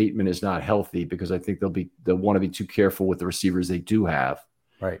if Bateman is not healthy, because I think they'll want to be too careful with the receivers they do have,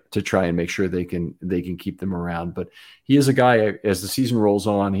 right, to try and make sure they can keep them around. But he is a guy, as the season rolls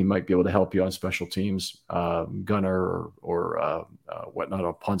on, he might be able to help you on special teams, gunner or whatnot,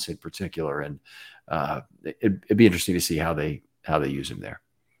 on punts in particular. And it'd be interesting to see how they use him there.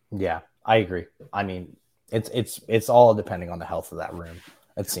 Yeah, I agree. I mean, it's all depending on the health of that room,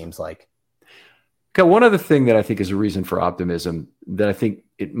 it seems like. Okay, one other thing that I think is a reason for optimism, that I think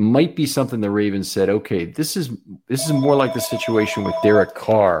it might be something the Ravens said, okay, this is more like the situation with Derek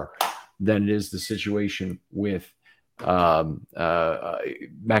Carr than it is the situation with Mac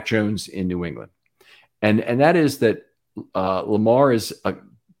Jones in New England. And that is that Lamar is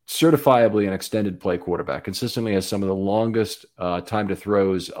certifiably an extended play quarterback, consistently has some of the longest time to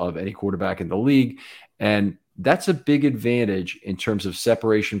throws of any quarterback in the league. And that's a big advantage in terms of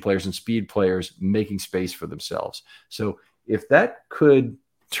separation players and speed players making space for themselves. So if that could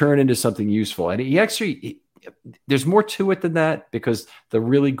turn into something useful, and there's more to it than that, because the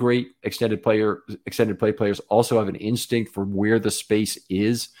really great extended play players also have an instinct for where the space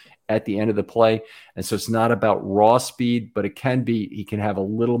is at the end of the play. And so it's not about raw speed, but he can have a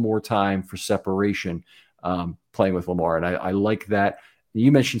little more time for separation playing with Lamar. And I like that.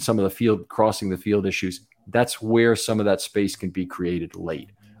 You mentioned some of the crossing the field issues. That's where some of that space can be created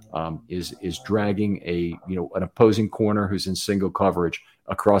late, is dragging an opposing corner who's in single coverage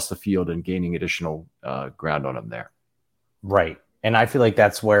across the field and gaining additional ground on him there. Right. And I feel like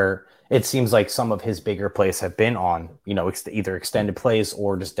that's where it seems like some of his bigger plays have been on, either extended plays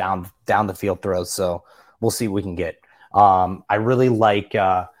or just down the field throws. So we'll see what we can get. I really like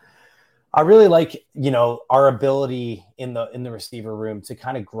our ability in the receiver room to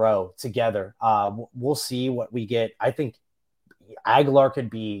kind of grow together. We'll see what we get. I think Agholor could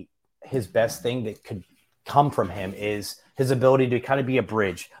be his best thing that could come from him is his ability to kind of be a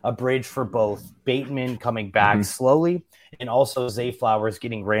bridge for both Bateman coming back slowly and also Zay Flowers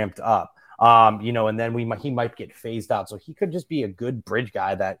getting ramped up. And then he might get phased out. So he could just be a good bridge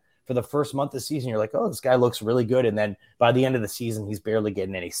guy that for the first month of the season, you're like, oh, this guy looks really good. And then by the end of the season, he's barely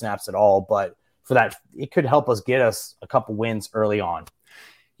getting any snaps at all. But for that, it could help us get us a couple wins early on.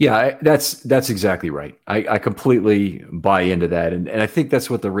 Yeah, that's exactly right. I completely buy into that. And I think that's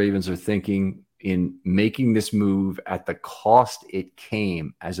what the Ravens are thinking in making this move at the cost it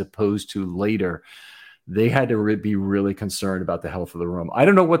came, as opposed to later. They had to be really concerned about the health of the room. I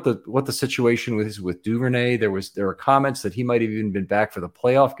don't know what the situation is with Duvernay. There were comments that he might have even been back for the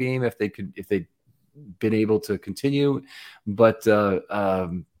playoff game if they'd been able to continue. But I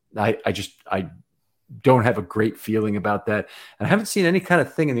don't have a great feeling about that. And I haven't seen any kind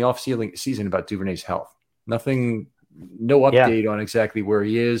of thing in the off season about Duvernay's health. Nothing, no update on exactly where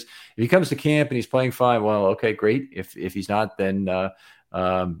he is. If he comes to camp and he's playing fine, well, okay, great. If he's not, then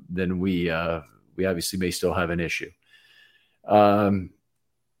we obviously may still have an issue.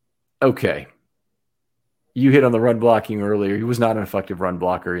 Okay. You hit on the run blocking earlier. He was not an effective run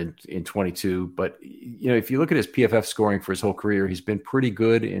blocker in 22, but if you look at his PFF scoring for his whole career, he's been pretty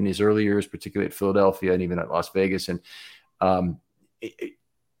good in his early years, particularly at Philadelphia and even at Las Vegas. And a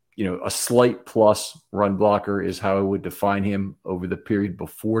slight plus run blocker is how I would define him over the period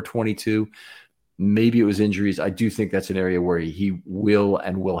before 22. Maybe it was injuries. I do think that's an area where he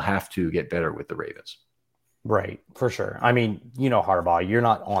will have to get better with the Ravens. Right, for sure. I mean, Harbaugh, you're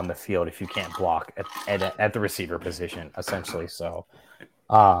not on the field if you can't block at the receiver position, essentially. So,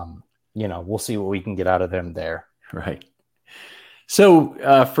 we'll see what we can get out of them there. Right.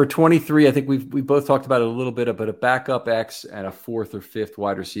 So for 23, I think we both talked about it a little bit, but a backup X and a fourth or fifth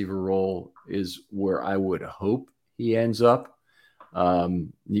wide receiver role is where I would hope he ends up.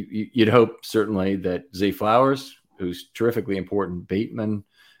 You'd hope certainly that Zay Flowers, who's terrifically important, Bateman,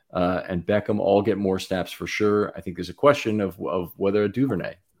 and Beckham all get more snaps for sure. I think there's a question of whether a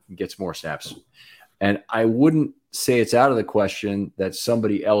Duvernay gets more snaps. And I wouldn't say it's out of the question that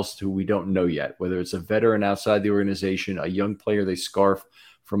somebody else who we don't know yet, whether it's a veteran outside the organization, a young player they scarf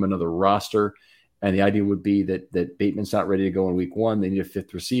from another roster. And the idea would be that Bateman's not ready to go in week one. They need a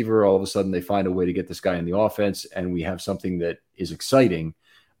fifth receiver. All of a sudden they find a way to get this guy in the offense, and we have something that is exciting.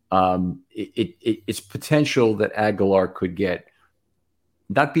 It's potential that Agholor could get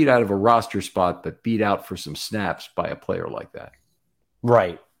not beat out of a roster spot, but beat out for some snaps by a player like that.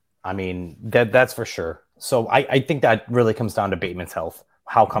 Right. I mean, that's for sure. So I think that really comes down to Bateman's health,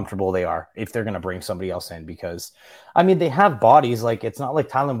 how comfortable they are if they're going to bring somebody else in, because, I mean, they have bodies. Like, it's not like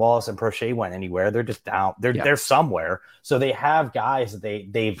Tylan Wallace and Prochet went anywhere. They're just down. They're somewhere. So they have guys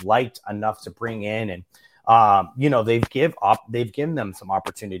that they've liked enough to bring in, and they've given them some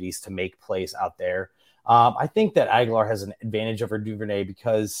opportunities to make plays out there. I think that Agholor has an advantage over Duvernay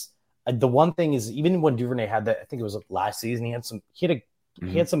because the one thing is, even when Duvernay had that, I think it was last season, he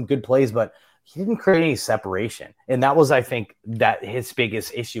had some good plays, but he didn't create any separation. And that was, I think, that his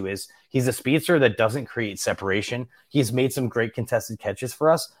biggest issue is he's a speedster that doesn't create separation. He's made some great contested catches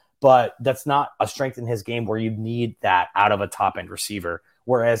for us, but that's not a strength in his game where you need that out of a top end receiver.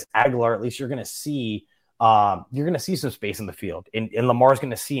 Whereas Agholor, at least you're going to see some space in the field, and Lamar's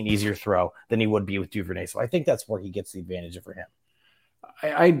going to see an easier throw than he would be with Duvernay. So I think that's where he gets the advantage over him.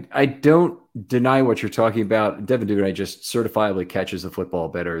 I don't deny what you're talking about. Devin Duvernay just certifiably catches the football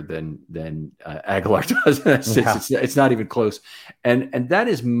better than Agholor does. It's not even close. And that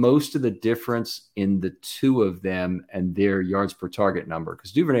is most of the difference in the two of them and their yards per target number.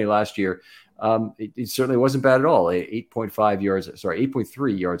 Because Duvernay last year, it certainly wasn't bad at all.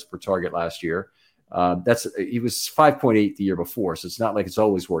 8.3 yards per target last year. He was 5.8 the year before, so it's not like it's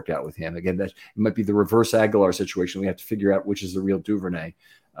always worked out with him. Again, that it might be the reverse Agholor situation. We have to figure out which is the real Duvernay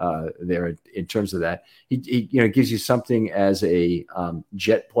there in terms of that. He gives you something as a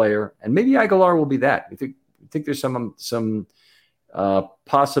jet player, and maybe Agholor will be that. You think there's some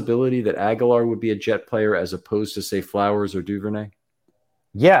possibility that Agholor would be a jet player as opposed to, say, Flowers or Duvernay?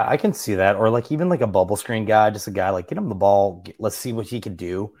 Yeah, I can see that, or even a bubble screen guy, just a guy get him the ball. Let's see what he could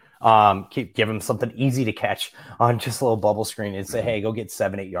do. Give him something easy to catch on just a little bubble screen and say, hey, go get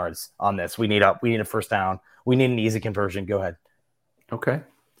 7-8 yards on this. We need a first down. We need an easy conversion. Go ahead. Okay.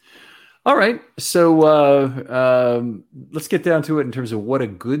 All right. So let's get down to it in terms of what a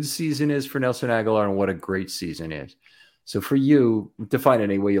good season is for Nelson Agholor and what a great season is. So for you, define it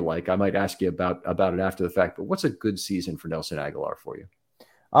any way you like. I might ask you about it after the fact, but what's a good season for Nelson Agholor for you?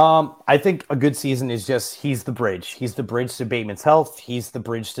 I think a good season is just he's the bridge. He's the bridge to Bateman's health. He's the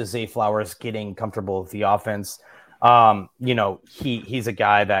bridge to Zay Flowers getting comfortable with the offense. He's a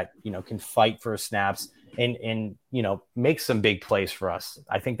guy that can fight for snaps and make some big plays for us.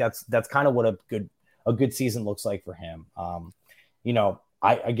 I think that's kind of what a good season looks like for him.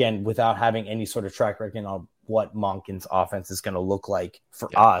 Again, without having any sort of track record on what Monken's offense is going to look like for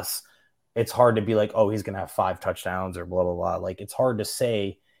us, it's hard to be like, oh, he's going to have 5 touchdowns or blah, blah, blah. It's hard to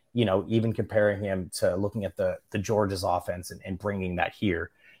say, even comparing him to looking at the Georgia's offense and bringing that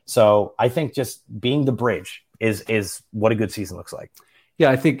here. So I think just being the bridge is what a good season looks like. Yeah,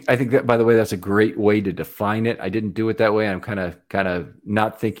 I think that, by the way, that's a great way to define it. I didn't do it that way. I'm kind of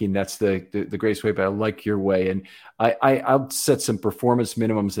not thinking that's the greatest way, but I like your way. And I'll set some performance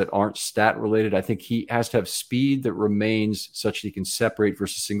minimums that aren't stat related. I think he has to have speed that remains such that he can separate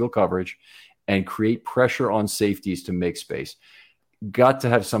versus single coverage and create pressure on safeties to make space. got to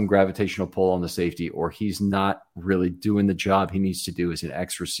have some gravitational pull on the safety, or he's not really doing the job he needs to do as an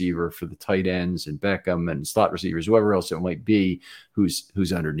X receiver for the tight ends and Beckham and slot receivers, whoever else it might be,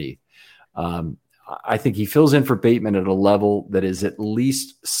 who's underneath. I think he fills in for Bateman at a level that is at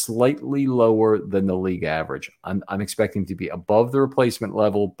least slightly lower than the league average. I'm expecting to be above the replacement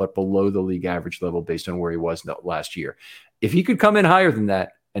level, but below the league average level based on where he was last year. If he could come in higher than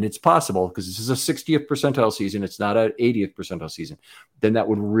that, and it's possible because this is a 60th percentile season, it's not an 80th percentile season, then that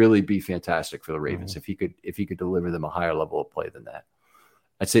would really be fantastic for the Ravens if he could deliver them a higher level of play than that.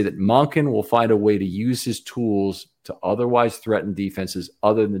 I'd say that Monken will find a way to use his tools to otherwise threaten defenses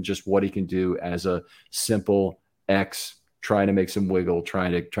other than just what he can do as a simple X, trying to make some wiggle,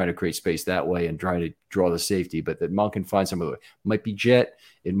 trying to create space that way and trying to draw the safety, but that Monken finds some other way. It might be jet,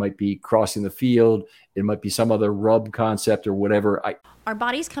 it might be crossing the field, it might be some other rub concept or whatever. Our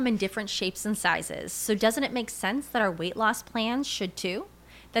bodies come in different shapes and sizes, so doesn't it make sense that our weight loss plans should too?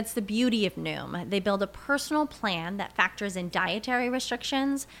 That's the beauty of Noom. They build a personal plan that factors in dietary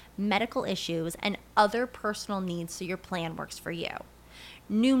restrictions, medical issues, and other personal needs so your plan works for you.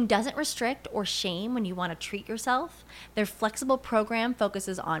 Noom doesn't restrict or shame when you want to treat yourself. Their flexible program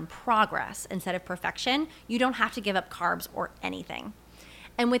focuses on progress instead of perfection. You don't have to give up carbs or anything.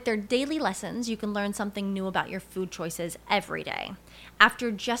 And with their daily lessons, you can learn something new about your food choices every day. After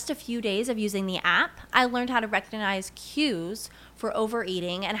just a few days of using the app, I learned how to recognize cues for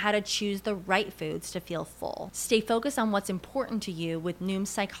overeating and how to choose the right foods to feel full. Stay focused on what's important to you with Noom's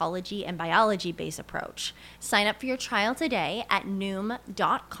psychology and biology-based approach. Sign up for your trial today at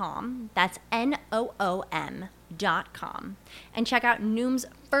Noom.com. That's Noom.com. And check out Noom's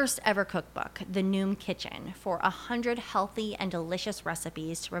first ever cookbook, The Noom Kitchen, for 100 healthy and delicious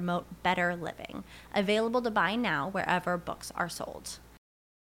recipes to promote better living. Available to buy now wherever books are sold.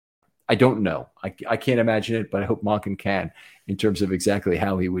 I don't know. I can't imagine it, but I hope Monken can in terms of exactly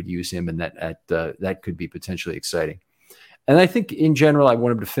how he would use him, and that could be potentially exciting. And I think in general, I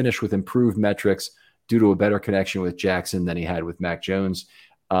want him to finish with improved metrics due to a better connection with Jackson than he had with Mac Jones.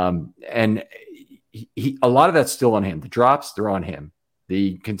 And a lot of that's still on him. The drops, they're on him.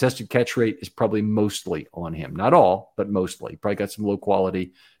 The contested catch rate is probably mostly on him. Not all, but mostly. Probably got some low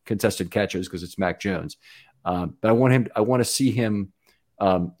quality contested catches because it's Mac Jones. But I want to see him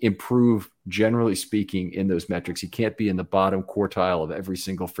improve, generally speaking, in those metrics. He can't be in the bottom quartile of every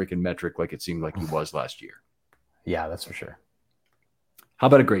single freaking metric like it seemed like he was last year. Yeah, that's for sure. How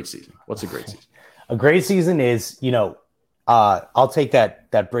about a great season? What's a great season? A great season is, I'll take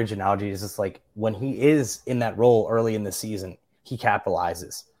that bridge analogy. It's just like when he is in that role early in the season, he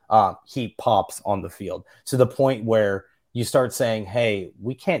capitalizes. He pops on the field to the point where you start saying, hey,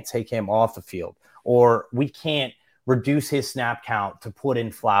 we can't take him off the field, or we can't reduce his snap count to put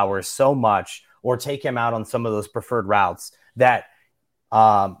in Flowers so much or take him out on some of those preferred routes that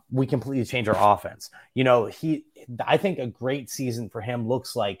we completely change our offense. I think a great season for him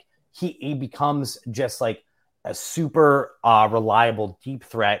looks like he becomes just like a super reliable deep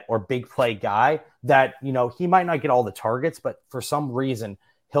threat or big play guy that, he might not get all the targets, but for some reason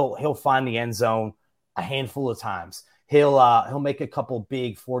he'll find the end zone a handful of times. He'll make a couple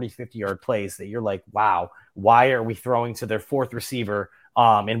big 40, 50-yard plays that you're like, wow, why are we throwing to their fourth receiver?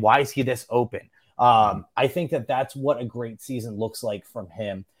 And why is he this open? I think that's what a great season looks like from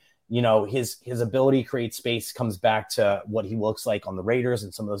him. His ability to create space comes back to what he looks like on the Raiders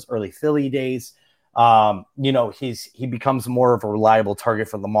and some of those early Philly days. He becomes more of a reliable target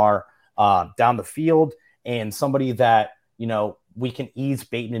for Lamar down the field, and somebody that, we can ease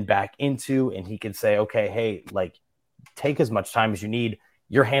Bateman back into, and he can say, okay, hey, like, take as much time as you need.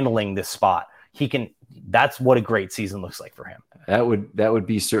 You're handling this spot. That's what a great season looks like for him. That would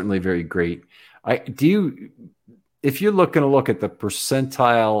be certainly very great. If you're looking to look at the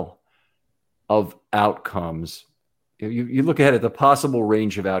percentile of outcomes, you look ahead at the possible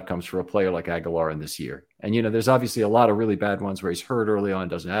range of outcomes for a player like Agholor in this year. And, there's obviously a lot of really bad ones where he's hurt early on,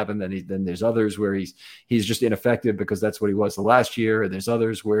 doesn't happen. Then there's others where he's just ineffective because that's what he was the last year. And there's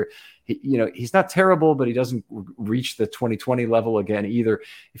others where, he's not terrible, but he doesn't reach the 2020 level again either.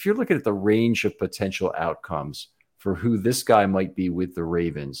 If you're looking at the range of potential outcomes for who this guy might be with the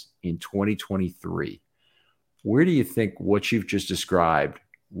Ravens in 2023, where do you think what you've just described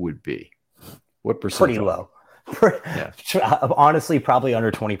would be? What percent? Pretty low. Yeah. Honestly, probably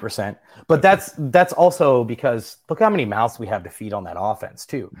under 20%. But that's also because look how many mouths we have to feed on that offense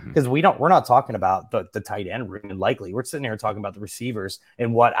too. Because we're not talking about the tight end room, and likely we're sitting here talking about the receivers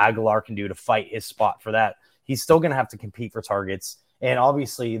and what Agholor can do to fight his spot for that. He's still going to have to compete for targets, and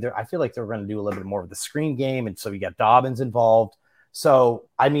obviously I feel like they're going to do a little bit more of the screen game, and so you got Dobbins involved. So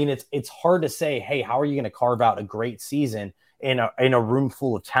I mean, it's hard to say, hey, how are you going to carve out a great season in a room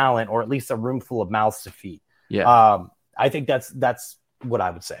full of talent, or at least a room full of mouths to feed. Yeah. I think that's what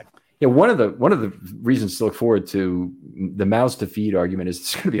I would say. Yeah, one of the reasons to look forward to the mouths to feed argument is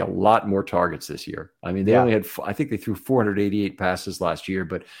there's going to be a lot more targets this year. I mean, they only had, I think they threw 488 passes last year,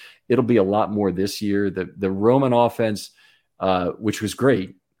 but it'll be a lot more this year. The Roman offense, which was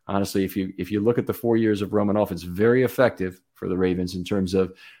great, honestly, if you look at the 4 years of Roman offense, very effective for the Ravens in terms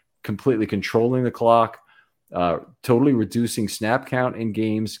of completely controlling the clock, totally reducing snap count in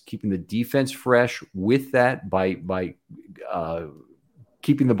games, keeping the defense fresh with that by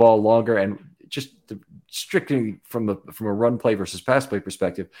keeping the ball longer, and just strictly from a run play versus pass play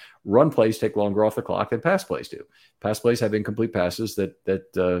perspective, run plays take longer off the clock than pass plays do. Pass plays have incomplete passes that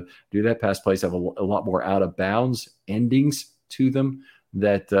do that. Pass plays have a lot more out of bounds endings to them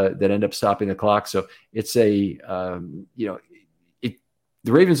that end up stopping the clock. So it's the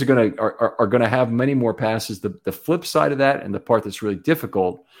Ravens are going to have many more passes. The flip side of that, and the part that's really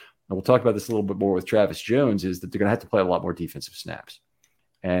difficult, and we'll talk about this a little bit more with Travis Jones, is that they're going to have to play a lot more defensive snaps.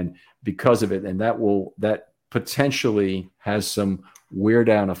 And because of it, and that potentially has some wear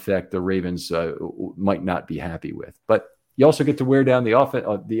down effect the Ravens might not be happy with. But you also get to wear down the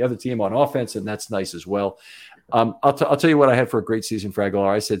other team on offense, and that's nice as well. I'll tell you what I had for a great season for Agholor.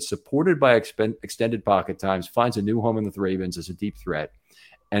 I said, supported by extended pocket times, finds a new home in the Ravens as a deep threat.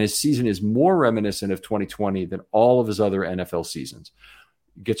 And his season is more reminiscent of 2020 than all of his other NFL seasons.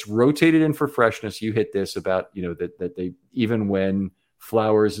 Gets rotated in for freshness. You hit this about, that they, even when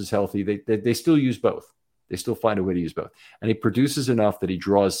Flowers is healthy, they still use both. They still find a way to use both. And he produces enough that he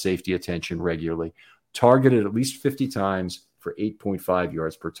draws safety attention regularly. Targeted at least 50 times for 8.5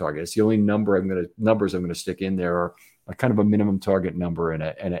 yards per target. It's the only numbers I'm going to stick in there are a kind of a minimum target number and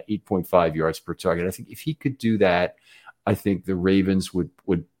a 8.5 yards per target. I think if he could do that, I think the Ravens would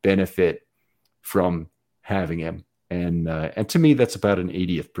benefit from having him. And to me, that's about an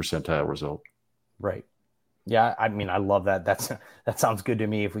 80th percentile result. Right. Yeah, I mean, I love that. That sounds good to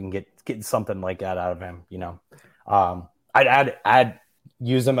me. If we can get something like that out of him, I'd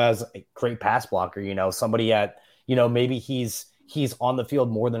use him as a great pass blocker. Somebody maybe he's on the field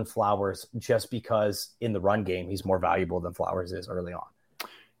more than Flowers just because in the run game he's more valuable than Flowers is early on.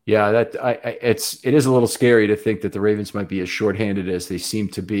 Yeah, it is a little scary to think that the Ravens might be as shorthanded as they seem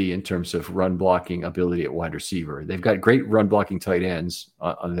to be in terms of run blocking ability at wide receiver. They've got great run blocking tight ends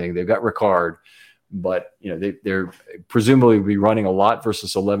on the thing. They've got Ricard. But they're presumably be running a lot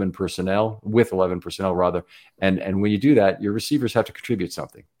versus 11 personnel, rather. And when you do that, your receivers have to contribute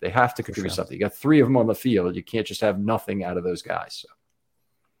something. They have to contribute something. You got three of them on the field. You can't just have nothing out of those guys. So.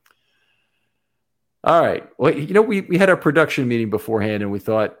 All right. Well, we had our production meeting beforehand, and we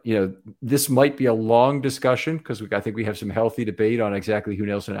thought, this might be a long discussion because I think we have some healthy debate on exactly who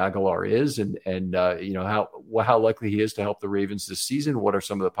Nelson Agholor is and how likely he is to help the Ravens this season. What are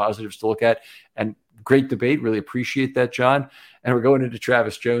some of the positives to look at? And great debate. Really appreciate that, John. And we're going into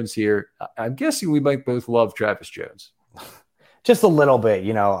Travis Jones here. I'm guessing we might both love Travis Jones. Just a little bit,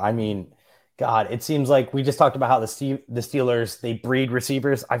 I mean, God, it seems like we just talked about how the Steelers, they breed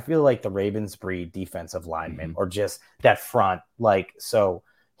receivers. I feel like the Ravens breed defensive linemen or just that front. So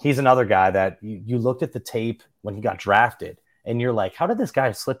he's another guy that you looked at the tape when he got drafted and you're like, how did this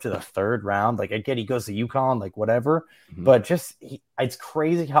guy slip to the third round? I get he goes to UConn, whatever. But just it's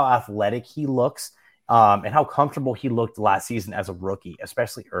crazy how athletic he looks and how comfortable he looked last season as a rookie,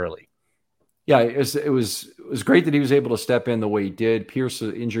 especially early. Yeah, it was great that he was able to step in the way he did. Pierce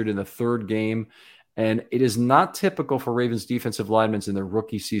was injured in the third game, and it is not typical for Ravens defensive linemen in their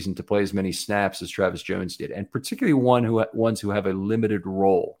rookie season to play as many snaps as Travis Jones did, and particularly ones who have a limited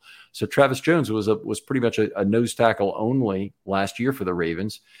role. So Travis Jones was pretty much a nose tackle only last year for the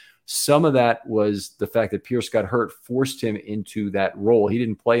Ravens. Some of that was the fact that Pierce got hurt, forced him into that role. He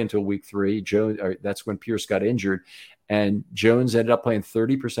didn't play until week 3. That's when Pierce got injured. And Jones ended up playing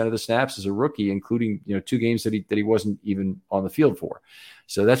 30% of the snaps as a rookie, including 2 games that he wasn't even on the field for.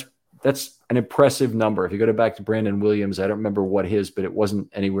 So that's an impressive number. If you go back to Brandon Williams, I don't remember what his, but it wasn't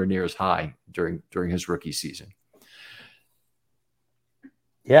anywhere near as high during his rookie season.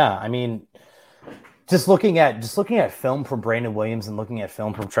 Yeah, I mean, just looking at film from Brandon Williams and looking at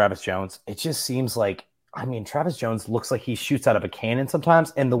film from Travis Jones, it just seems like, Travis Jones looks like he shoots out of a cannon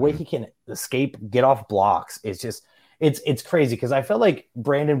sometimes, and the way he can escape, get off blocks is just. It's crazy because I felt like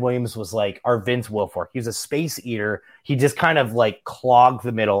Brandon Williams was like our Vince Wilfork. He was a space eater. He just kind of clogged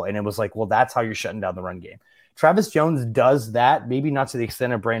the middle, and it was like, well, that's how you're shutting down the run game. Travis Jones does that, maybe not to the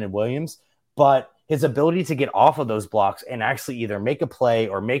extent of Brandon Williams, but his ability to get off of those blocks and actually either make a play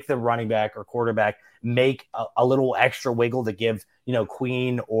or make the running back or quarterback make a little extra wiggle to give,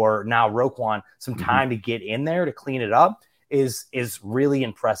 Queen or now Roquan some time to get in there to clean it up is really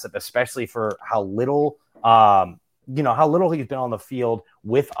impressive, especially for how little how little he's been on the field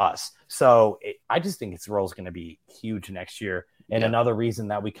with us. So I just think his role is going to be huge next year. And another reason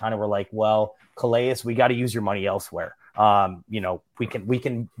that we kind of were like, well, Calais, we got to use your money elsewhere. We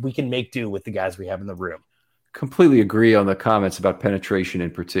can make do with the guys we have in the room. Completely agree on the comments about penetration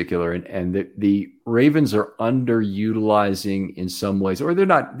in particular, and the Ravens are underutilizing in some ways, or they're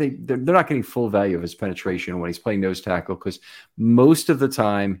not getting full value of his penetration when he's playing nose tackle, because most of the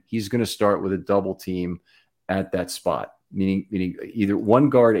time he's going to start with a double team at that spot, meaning either one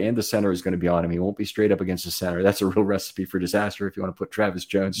guard and the center is going to be on him. He won't be straight up against the center. That's a real recipe for disaster if you want to put Travis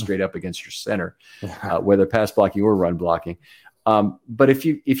Jones straight up against your center, whether pass blocking or run blocking. But if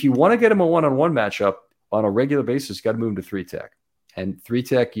you want to get him a one-on-one matchup on a regular basis, got to move him to 3-tech. And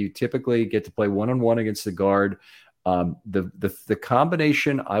 3-tech, you typically get to play one-on-one against the guard. The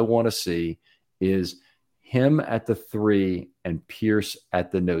combination I want to see is him at the 3 and Pierce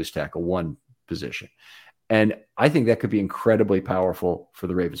at the nose tackle 1 position. And I think that could be incredibly powerful for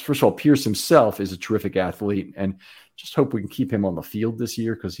the Ravens. First of all, Pierce himself is a terrific athlete, and just hope we can keep him on the field this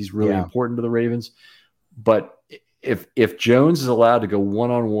year because he's really important to the Ravens. But if Jones is allowed to go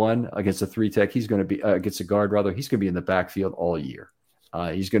one-on-one against a 3-tech, he's going to be against a guard rather. He's going to be in the backfield all year.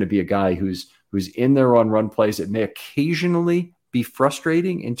 He's going to be a guy who's in there on run plays. It may occasionally be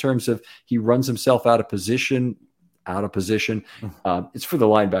frustrating in terms of he runs himself out of position. It's for the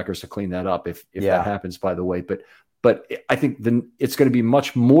linebackers to clean that up if that happens, by the way. But I think it's going to be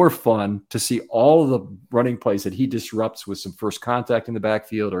much more fun to see all of the running plays that he disrupts with some first contact in the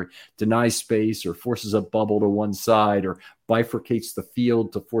backfield, or denies space, or forces a bubble to one side, or bifurcates the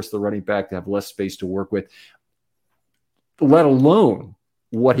field to force the running back to have less space to work with, let alone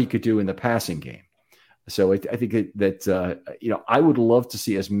what he could do in the passing game. So I think that I would love to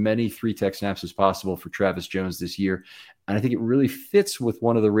see as many 3-tech snaps as possible for Travis Jones this year. And I think it really fits with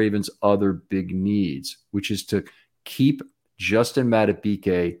one of the Ravens' other big needs, which is to keep Justin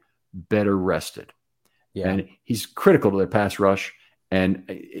Madubuike better rested. Yeah. And he's critical to their pass rush. And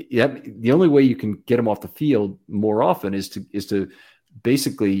the only way you can get him off the field more often is to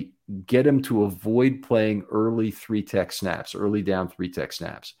basically get him to avoid playing early 3-tech snaps, early down 3-tech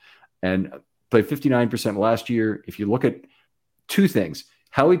snaps. And played 59% last year. If you look at two things,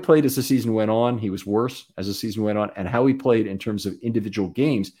 how he played as the season went on, he was worse as the season went on, and how he played in terms of individual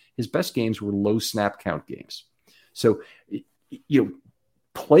games, his best games were low snap count games. So,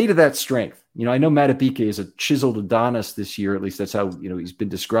 play to that strength. I know Madubuike is a chiseled Adonis this year. At least that's how, he's been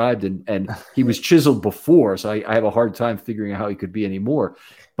described, and he was chiseled before. So I have a hard time figuring out how he could be anymore,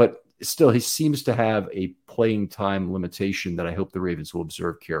 but still he seems to have a playing time limitation that I hope the Ravens will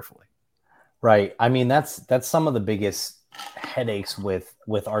observe carefully. Right. I mean, that's some of the biggest headaches with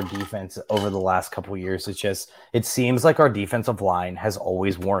our defense over the last couple of years. It seems like our defensive line has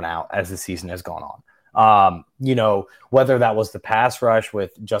always worn out as the season has gone on. Whether that was the pass rush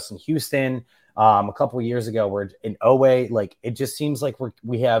with Justin Houston a couple of years ago, where in OA, like it just seems like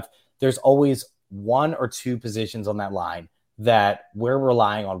there's always one or two positions on that line that we're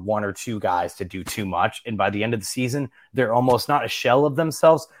relying on one or two guys to do too much. And by the end of the season, they're almost not a shell of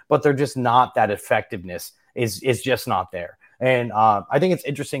themselves, but they're just not, that effectiveness is just not there. And I think it's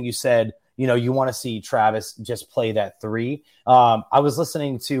interesting. You said, you want to see Travis just play that 3. I was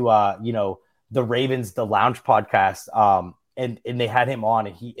listening to, the Ravens, the Lounge podcast, and they had him on,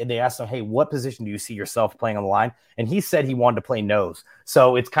 and they asked him, hey, what position do you see yourself playing on the line? And he said he wanted to play nose.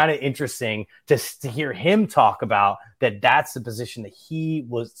 So it's kind of interesting to hear him talk about that's the position that he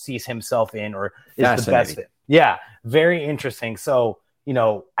sees himself in, or is the best fit. Yeah, very interesting. So,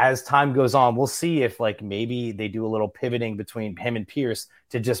 as time goes on, we'll see if maybe they do a little pivoting between him and Pierce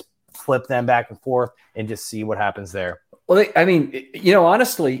to just flip them back and forth and just see what happens there. Well,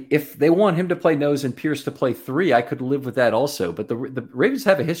 honestly, if they want him to play nose and Pierce to play 3, I could live with that also. But the Ravens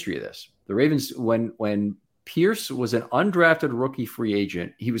have a history of this. The Ravens, when Pierce was an undrafted rookie free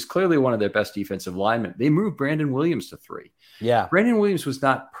agent, he was clearly one of their best defensive linemen. They moved Brandon Williams to 3. Yeah. Brandon Williams was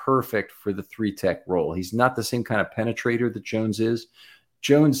not perfect for the 3-tech role. He's not the same kind of penetrator that Jones is.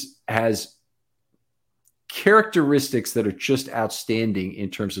 Jones has characteristics that are just outstanding in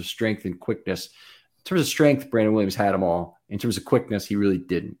terms of strength and quickness. In terms of strength, Brandon Williams had them all. In terms of quickness, he really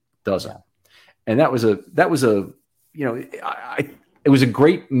doesn't. And it was a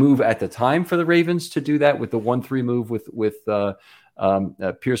great move at the time for the Ravens to do that with the 1-3 move with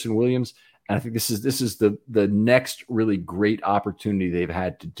Pierce and Williams. And I think this is the next really great opportunity they've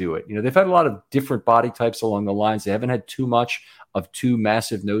had to do it. They've had a lot of different body types along the lines. They haven't had too much of two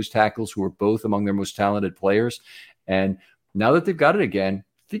massive nose tackles who are both among their most talented players. And now that they've got it again,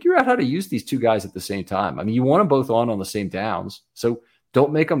 figure out how to use these two guys at the same time. I mean, you want them both on the same downs. So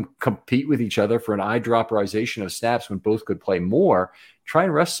don't make them compete with each other for an eyedropperization of snaps when both could play more. Try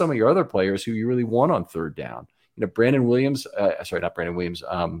and rest some of your other players who you really want on third down. Brandon Williams, not Brandon Williams,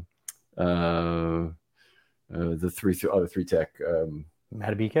 the other three tech.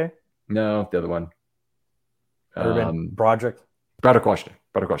 Matabike? No, the other one. Broderick Washington.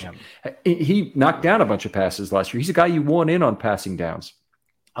 Yeah. He knocked down a bunch of passes last year. He's a guy you want in on passing downs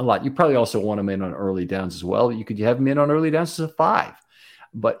a lot. You probably also want him in on early downs as well. You could have him in on early downs as a 5.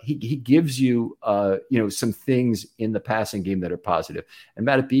 But he gives you, some things in the passing game that are positive. And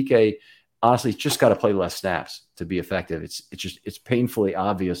Matabike, honestly, just got to play less snaps to be effective. It's painfully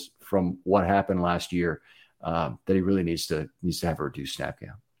obvious from what happened last year that he really needs to have a reduced snap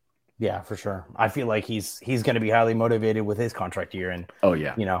count. Yeah, for sure. I feel like he's going to be highly motivated with his contract year. And,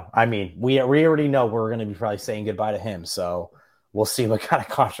 we already know we're going to be probably saying goodbye to him. So we'll see what kind of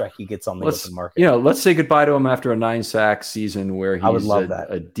contract he gets on the open market. Let's say goodbye to him after a 9-sack season where he's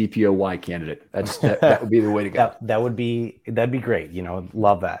a DPOY candidate. That would be the way to go. That'd be great.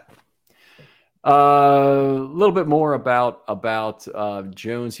 Love that. A little bit more about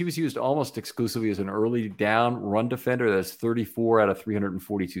Jones. He was used almost exclusively as an early down run defender. That's 34 out of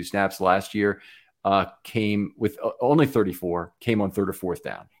 342 snaps last year. Came with only 34. Came on third or fourth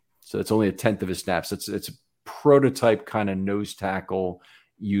down. So it's only a tenth of his snaps. It's a prototype kind of nose tackle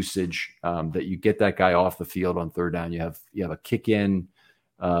usage that you get that guy off the field on third down. You have a kick in.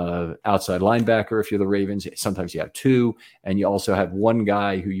 Outside linebacker if you're the Ravens. Sometimes you have 2, and you also have one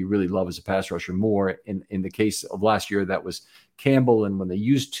guy who you really love as a pass rusher more. In the case of last year, that was Campbell, and when they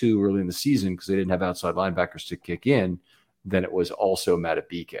used 2 early in the season because they didn't have outside linebackers to kick in, then it was also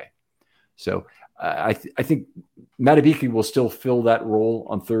Matabike. So I think Matabike will still fill that role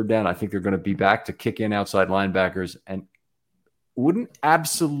on third down. I think they're going to be back to kick in outside linebackers, and wouldn't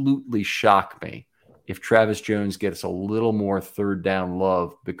absolutely shock me if Travis Jones gets a little more third down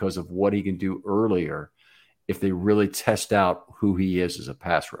love because of what he can do earlier, if they really test out who he is as a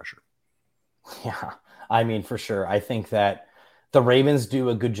pass rusher. Yeah, I mean, for sure. I think that the Ravens do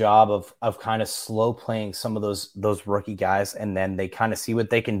a good job of kind of slow playing some of those rookie guys, and then they kind of see what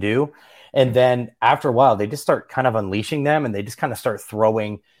they can do. And then after a while, they just start kind of unleashing them, and they just kind of start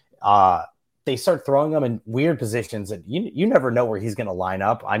throwing them in weird positions that you never know where he's going to line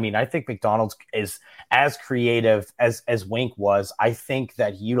up. I mean, I think McDonald's is as creative as Wink was. I think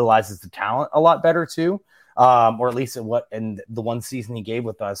that he utilizes the talent a lot better too, or at least in the one season he gave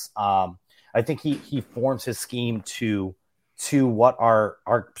with us. I think he forms his scheme to what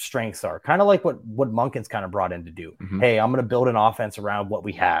our strengths are, kind of like what Monken's kind of brought in to do. Mm-hmm. Hey, I'm going to build an offense around what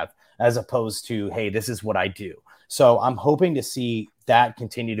we have, as opposed to, hey, this is what I do. So I'm hoping to see that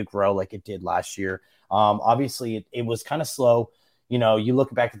continue to grow like it did last year. Obviously, it was kind of slow. You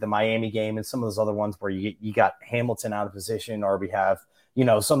look back at the Miami game and some of those other ones where you got Hamilton out of position, or we have,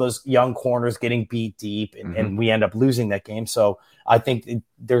 some of those young corners getting beat deep, and we end up losing that game. So I think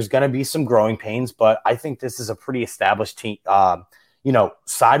there's going to be some growing pains, but I think this is a pretty established team,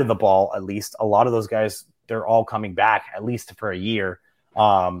 side of the ball, at least. A lot of those guys, they're all coming back at least for a year,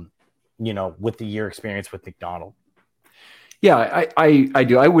 with the year experience with McDonald. Yeah, I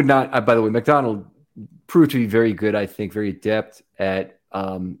do. I would not. By the way, McDonald proved to be very good. I think very adept at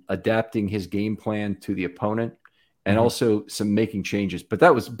adapting his game plan to the opponent, and also some making changes. But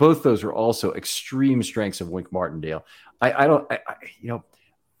both those are also extreme strengths of Wink Martindale. I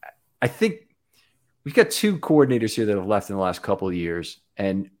think we've got 2 coordinators here that have left in the last couple of years,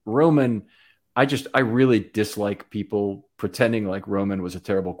 and Roman. I really dislike people pretending like Roman was a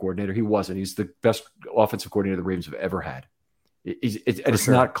terrible coordinator. He wasn't. He's the best offensive coordinator the Ravens have ever had. It's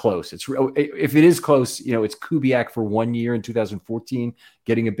not close. If it is close, it's Kubiak for 1 year in 2014,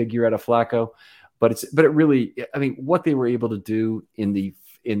 getting a big year out of Flacco. But it really, I mean, what they were able to do in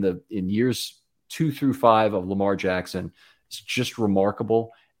years 2 through 5 of Lamar Jackson is just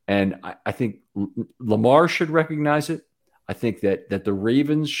remarkable. And I think Lamar should recognize it. I think that the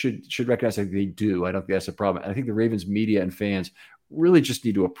Ravens should recognize that they do. I don't think that's a problem. I think the Ravens media and fans really just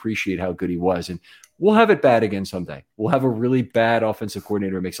need to appreciate how good he was. And we'll have it bad again someday. We'll have a really bad offensive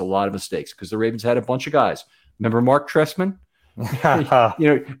coordinator who makes a lot of mistakes, because the Ravens had a bunch of guys. Remember Mark Trestman?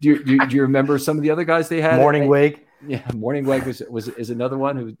 Do you remember some of the other guys they had? Morningweg. Yeah, Morningweg is another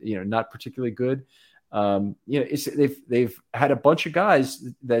one who not particularly good. They've had a bunch of guys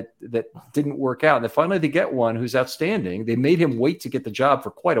that didn't work out, and then finally they get one who's outstanding. They made him wait to get the job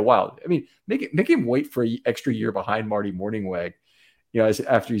for quite a while. I mean, make him wait for an extra year behind Marty Morningweg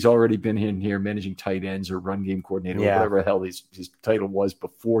after he's already been in here managing tight ends or run game coordinator or whatever the hell his title was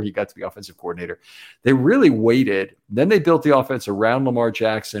before he got to be offensive coordinator. They really waited. Then they built the offense around Lamar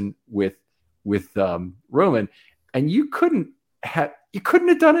Jackson with Roman, and you couldn't have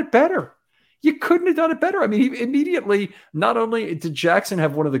done it better. You couldn't have done it better. I mean, he immediately, not only did Jackson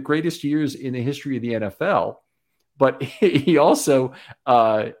have one of the greatest years in the history of the NFL, but he also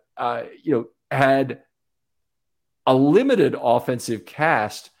had a limited offensive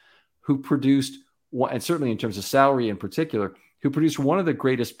cast who produced, and certainly in terms of salary in particular, who produced one of the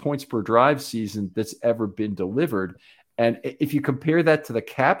greatest points per drive season that's ever been delivered. And if you compare that to the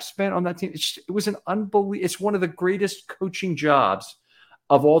cap spent on that team, it was an unbelievable. It's one of the greatest coaching jobs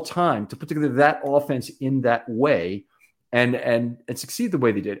of all time to put together that offense in that way and succeed the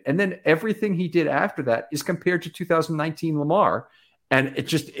way they did. And then everything he did after that is compared to 2019 Lamar. And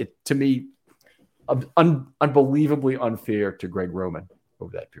it to me, unbelievably unfair to Greg Roman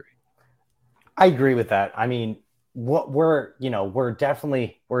over that period. I agree with that. I mean, we're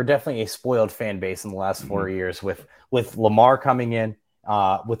definitely a spoiled fan base in the last 4 years with Lamar coming in,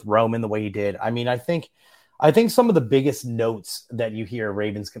 with Roman the way he did. I mean, I think some of the biggest notes that you hear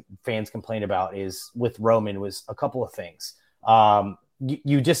Ravens fans complain about is with Roman was a couple of things.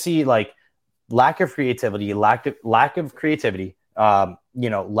 You just see like lack of creativity, lack of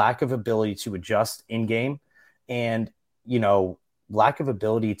ability to adjust in game, and lack of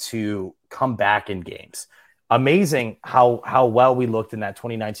ability to come back in games. Amazing how well we looked in that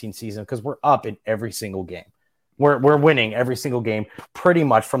 2019 season, because we're up in every single game. We're winning every single game pretty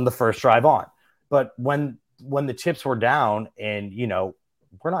much from the first drive on. But when the chips were down and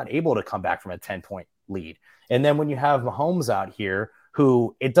we're not able to come back from a 10-point lead, and then when you have Mahomes out here,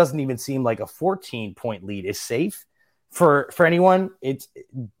 who it doesn't even seem like a 14-point lead is safe for anyone,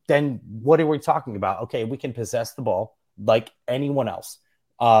 then what are we talking about? Okay, we can possess the ball like anyone else.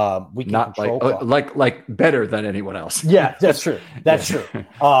 We can not like better than anyone else. Yeah, that's true. That's true.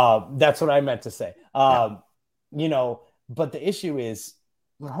 That's what I meant to say. But the issue is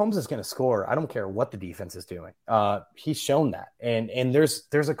Mahomes is going to score. I don't care what the defense is doing. He's shown that, and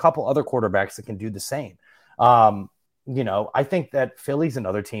there's a couple other quarterbacks that can do the same. I think that Philly's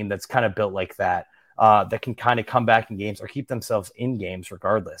another team that's kind of built like that. That can kind of come back in games or keep themselves in games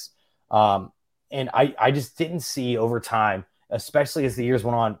regardless. And I just didn't see over time, especially as the years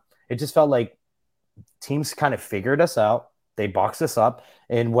went on, it just felt like teams kind of figured us out. They boxed us up.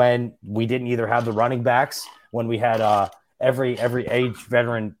 And when we didn't either have the running backs, when we had every age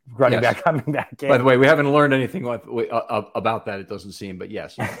veteran running back coming back in. By the way, we haven't learned anything about that, it doesn't seem, but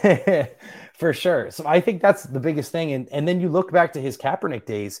yes. For sure. So I think that's the biggest thing. And then you look back to his Kaepernick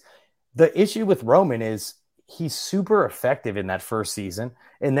days. The issue with Roman is he's super effective in that first season.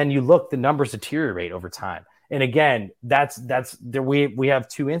 And then you look, the numbers deteriorate over time. And again, we have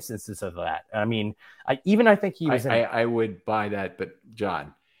two instances of that. I mean, I think he was. I would buy that, but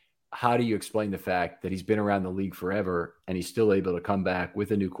John, how do you explain the fact that he's been around the league forever and he's still able to come back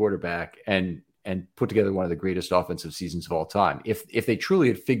with a new quarterback and put together one of the greatest offensive seasons of all time? If they truly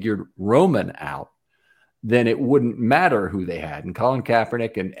had figured Roman out, then it wouldn't matter who they had. And Colin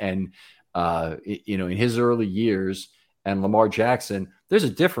Kaepernick and in his early years and Lamar Jackson, there's a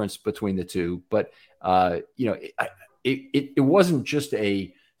difference between the two, but it wasn't just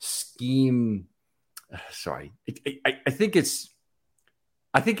a scheme. Sorry. I think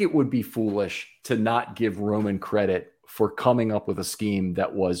it would be foolish to not give Roman credit for coming up with a scheme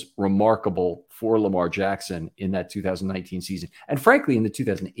that was remarkable for Lamar Jackson in that 2019 season. And frankly, in the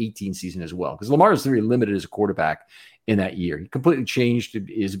 2018 season as well, because Lamar was very limited as a quarterback in that year. He completely changed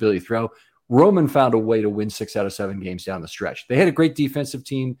his ability to throw. Roman found a way to win 6 out of 7 games down the stretch. They had a great defensive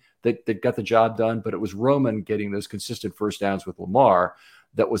team that got the job done, but it was Roman getting those consistent first downs with Lamar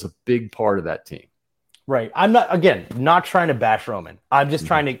that was a big part of that team. Right. I'm not trying to bash Roman. I'm just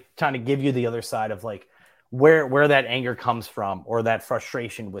trying to give you the other side of like where that anger comes from or that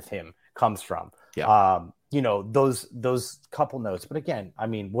frustration with him comes from. Yeah. Those couple notes. But again, I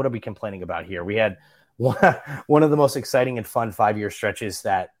mean, what are we complaining about here? We had one of the most exciting and fun 5-year stretches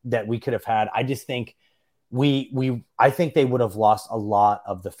that we could have had. I just think I think they would have lost a lot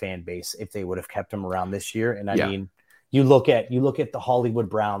of the fan base if they would have kept him around this year. And I mean, you look at the Hollywood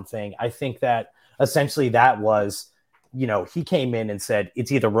Brown thing. I think that essentially that was, he came in and said,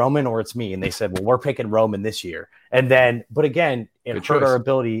 it's either Roman or it's me. And they said, well, we're picking Roman this year. And then, but again, it hurt our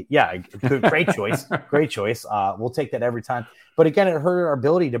ability. Yeah. Great choice. Great choice. We'll take that every time. But again, it hurt our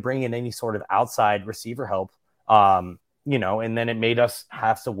ability to bring in any sort of outside receiver help. And then it made us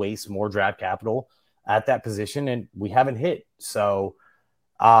have to waste more draft capital at that position. And we haven't hit. So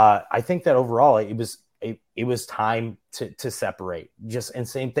I think that overall it it was time to separate. And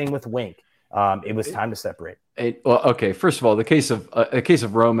same thing with Wink. It was time to separate. Well, okay. First of all, the case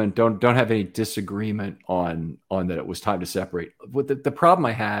of Roman, don't have any disagreement on that. It was time to separate. What the problem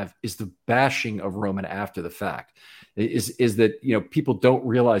I have is the bashing of Roman after the fact. Is that people don't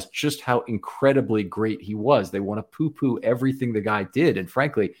realize just how incredibly great he was. They want to poo-poo everything the guy did, and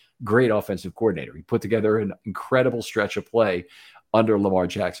frankly, great offensive coordinator. He put together an incredible stretch of play under Lamar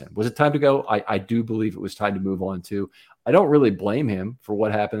Jackson. Was it time to go? I do believe it was time to move on too. I don't really blame him for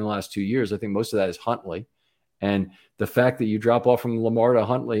what happened in the last 2 years. I think most of that is Huntley. And the fact that you drop off from Lamar to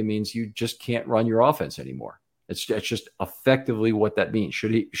Huntley means you just can't run your offense anymore. It's just effectively what that means.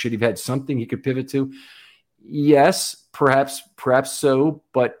 Should he have had something he could pivot to? Yes, perhaps so.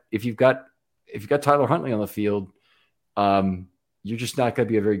 But if you've got Tyler Huntley on the field, you're just not going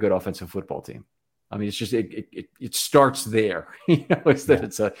to be a very good offensive football team. I mean, it's just it starts there. It's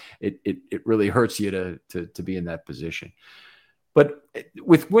that it really hurts you to be in that position. But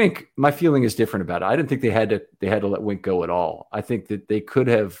with Wink, my feeling is different about it. I didn't think they had to let Wink go at all. I think that they could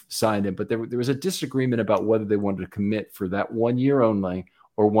have signed him, but there was a disagreement about whether they wanted to commit for that 1 year only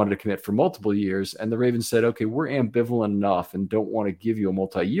or wanted to commit for multiple years. And the Ravens said, okay, we're ambivalent enough and don't want to give you a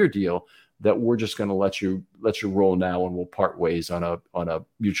multi-year deal that we're just going to let you roll now, and we'll part ways on a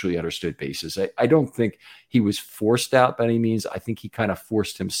mutually understood basis. I don't think he was forced out by any means. I think he kind of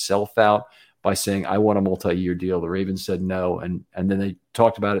forced himself out by saying, I want a multi-year deal. The Ravens said no. And then they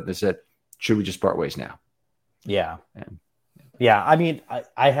talked about it. And they said, should we just part ways now? Yeah. Yeah. I mean,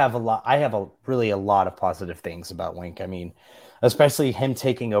 I have a lot of positive things about Wink. I mean, especially him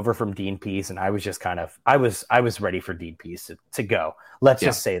taking over from Dean Pease. And I was just I was ready for Dean Pease to go. Let's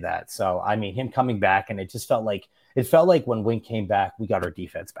just say that. So, I mean, him coming back, and it felt like when Wink came back, we got our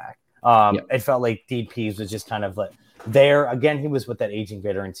defense back. It felt like Dean Pease was just kind of like there again. He was with that aging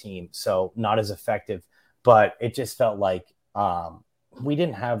veteran team, so not as effective, but it just felt like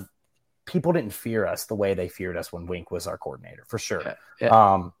people didn't fear us the way they feared us when Wink was our coordinator, for sure.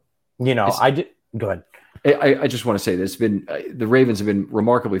 I did. Go ahead. I just want to say this: the Ravens have been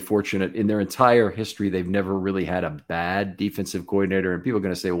remarkably fortunate in their entire history. They've never really had a bad defensive coordinator. And people are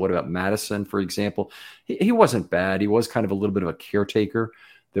going to say, well, what about Madison, for example? He wasn't bad. He was kind of a little bit of a caretaker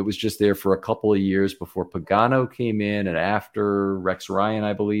that was just there for a couple of years before Pagano came in and after Rex Ryan,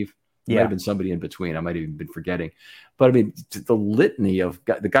 I believe. There might have been somebody in between. I might have even been forgetting. But I mean, the litany of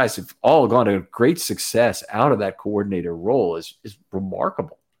the guys have all gone to great success out of that coordinator role is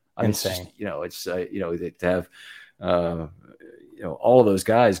remarkable. I mean, insane. It's to have all of those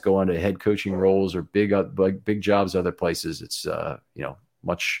guys go on to head coaching roles or big jobs other places. It's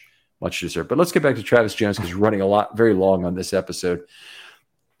much deserved. But let's get back to Travis Jones, because we're running very long on this episode.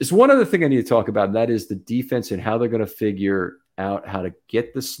 There's one other thing I need to talk about, and that is the defense and how they're going to figure out how to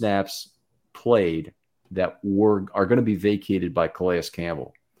get the snaps played that are going to be vacated by Calais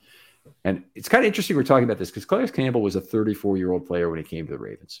Campbell. And it's kind of interesting we're talking about this, because Calais Campbell was a 34-year-old player when he came to the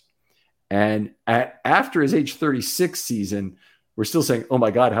Ravens. And after his age 36 season, we're still saying, oh,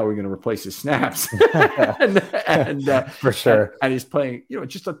 my God, how are we going to replace his snaps? and for sure. And he's playing,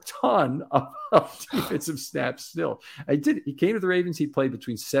 just a ton of defensive snaps still. He came to the Ravens. He played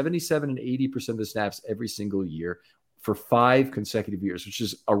between 77 and 80% of the snaps every single year for 5 consecutive years, which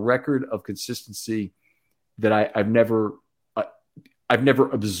is a record of consistency that I've never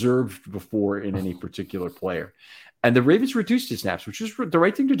observed before in any particular player. And the Ravens reduced his snaps, which is the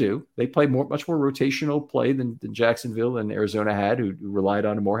right thing to do. They play much more rotational play than Jacksonville and Arizona had, who relied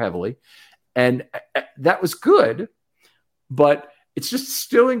on him more heavily. And that was good, but it's just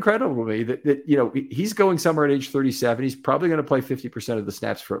still incredible to me that he's going somewhere at age 37. He's probably going to play 50% of the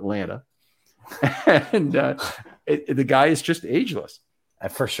snaps for Atlanta. And the guy is just ageless.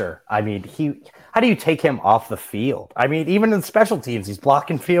 For sure. I mean, how do you take him off the field? I mean, even in special teams, he's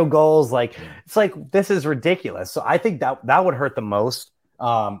blocking field goals. It's like, this is ridiculous. So I think that would hurt the most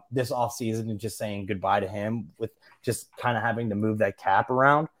this offseason, and just saying goodbye to him with just kind of having to move that cap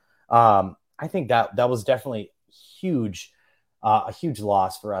around. I think that was definitely a huge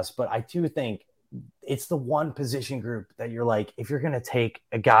loss for us. But I do think it's the one position group that you're like, if you're going to take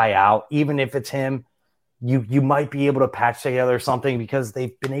a guy out, even if it's him, you might be able to patch together something, because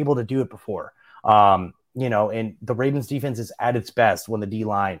they've been able to do it before. And the Ravens defense is at its best when the D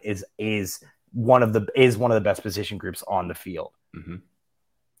line is one of the best position groups on the field. Mm-hmm.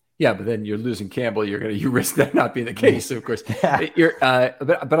 Yeah, but then you're losing Campbell. You risk that not being the case, of course. But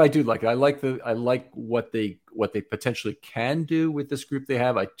I do like it. I like what they potentially can do with this group they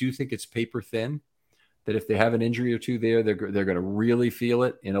have. I do think it's paper thin. That if they have an injury or two there, they're going to really feel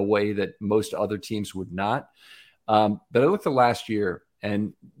it in a way that most other teams would not. But I looked at last year,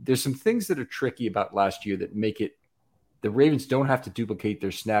 And there's some things that are tricky about last year that make it the Ravens don't have to duplicate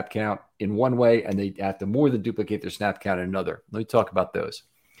their snap count in one way, and they have to more than duplicate their snap count in another. Let me talk about those.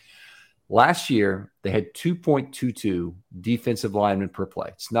 Last year, they had 2.22 defensive linemen per play.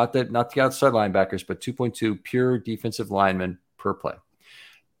 It's not the outside linebackers, but 2.2 pure defensive linemen per play.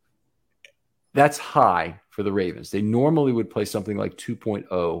 That's high for the Ravens. They normally would play something like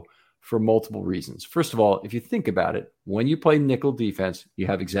 2.0 for multiple reasons. First of all, if you think about it, when you play nickel defense, you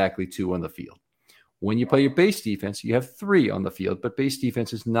have exactly 2 on the field. When you play your base defense, you have 3 on the field, but base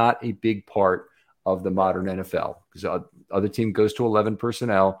defense is not a big part of the modern NFL because other team goes to 11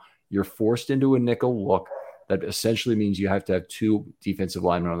 personnel. You're forced into a nickel look. That essentially means you have to have 2 defensive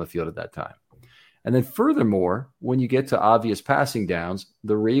linemen on the field at that time. And then furthermore, when you get to obvious passing downs,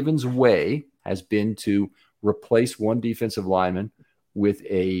 the Ravens' way has been to replace 1 defensive lineman with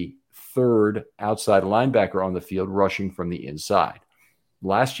a 3rd outside linebacker on the field rushing from the inside.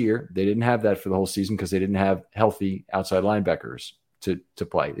 Last year, they didn't have that for the whole season because they didn't have healthy outside linebackers to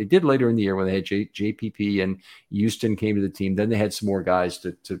play. They did later in the year when they had JPP and Houston came to the team. Then they had some more guys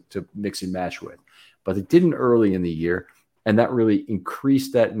to mix and match with. But they didn't early in the year, and that really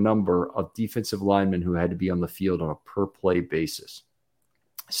increased that number of defensive linemen who had to be on the field on a per-play basis.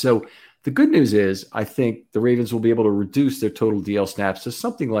 So the good news is I think the Ravens will be able to reduce their total DL snaps to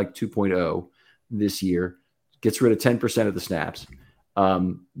something like 2.0 this year, gets rid of 10% of the snaps.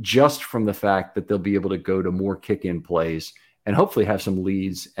 Just from the fact that they'll be able to go to more kick-in plays and hopefully have some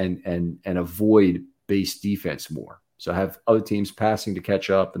leads and avoid base defense more. So have other teams passing to catch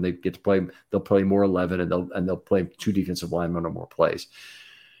up, and they get to play. They'll play more 11, and they'll play 2 defensive linemen on more plays.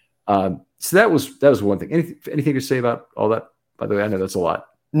 So that was one thing. Anything to say about all that? By the way, I know that's a lot.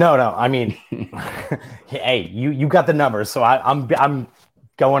 No. I mean, hey, you got the numbers, so I'm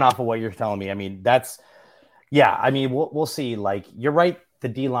going off of what you're telling me. I mean, yeah, I mean, we'll see. Like, you're right, the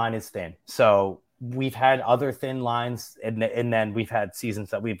D line is thin. So we've had other thin lines, and then we've had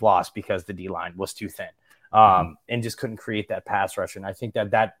seasons that we've lost because the D line was too thin, and just couldn't create that pass rush. And I think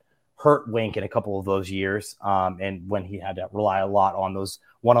that hurt Wink in a couple of those years, and when he had to rely a lot on those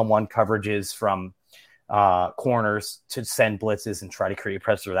one-on-one coverages from corners to send blitzes and try to create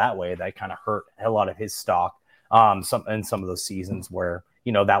pressure that way, that kind of hurt a lot of his stock. Some of those seasons where,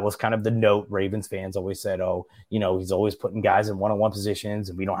 that was kind of the note Ravens fans always said, he's always putting guys in one-on-one positions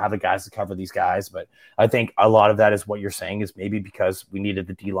and we don't have the guys to cover these guys. But I think a lot of that is what you're saying is maybe because we needed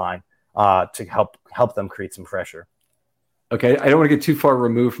the D-line to help them create some pressure. Okay, I don't want to get too far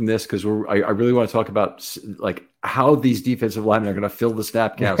removed from this because I really want to talk about like how these defensive linemen are going to fill the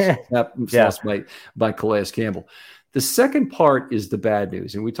snap counts by Calais Campbell. The second part is the bad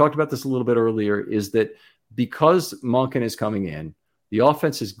news, and we talked about this a little bit earlier, is that because Monken is coming in, the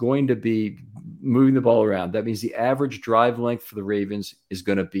offense is going to be moving the ball around. That means the average drive length for the Ravens is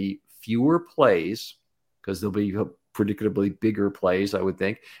going to be fewer plays because there'll be predictably bigger plays, I would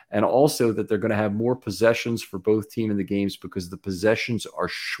think, and also that they're going to have more possessions for both team in the games because the possessions are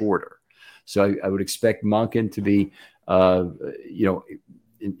shorter. So I would expect Monken to be,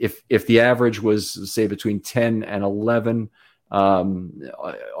 if the average was, say, between 10 and 11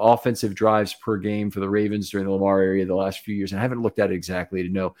 offensive drives per game for the Ravens during the Lamar area the last few years, and I haven't looked at it exactly to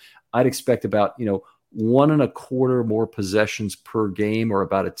know, I'd expect about 1.25 more possessions per game, or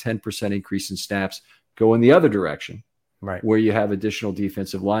about a 10% increase in snaps go in the other direction, right? Where you have additional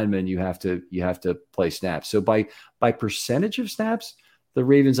defensive linemen, you have to play snaps. So by percentage of snaps, the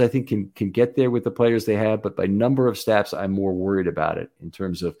Ravens, I think, can get there with the players they have, but by number of snaps, I'm more worried about it in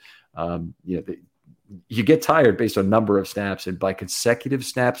terms of you get tired based on number of snaps, and by consecutive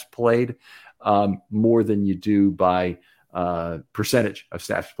snaps played more than you do by percentage of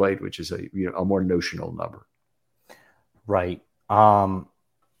snaps played, which is a more notional number. Right.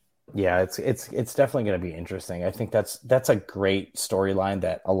 Yeah, it's definitely going to be interesting. I think that's a great storyline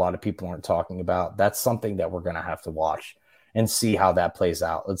that a lot of people aren't talking about. That's something that we're going to have to watch and see how that plays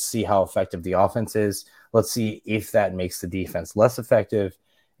out. Let's see how effective the offense is. Let's see if that makes the defense less effective.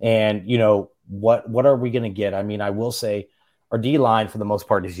 And, what are we going to get? I mean, I will say our D-line for the most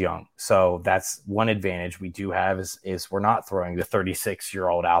part is young. So that's one advantage we do have is we're not throwing the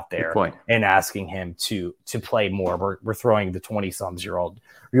 36-year-old out there and asking him to play more. We're throwing the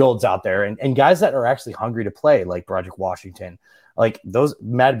 20-some-year-olds out there and guys that are actually hungry to play, like Broderick Washington, like those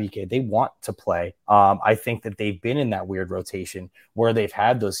Madubuike, they want to play. I think that they've been in that weird rotation where they've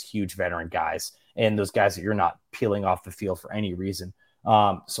had those huge veteran guys and those guys that you're not peeling off the field for any reason.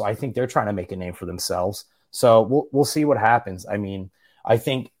 So I think they're trying to make a name for themselves. So we'll see what happens. I mean, I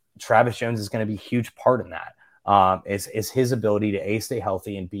think Travis Jones is going to be a huge part in that. Is his ability to stay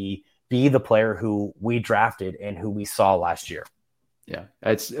healthy and be the player who we drafted and who we saw last year. Yeah,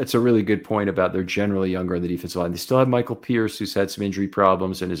 it's a really good point about they're generally younger on the defensive line. They still have Michael Pierce, who's had some injury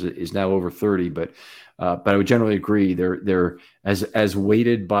problems and is now over 30. But I would generally agree they're as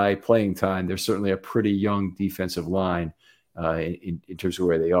weighted by playing time. They're certainly a pretty young defensive line in terms of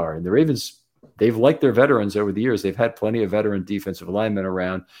where they are. And the Ravens, they've liked their veterans over the years. They've had plenty of veteran defensive linemen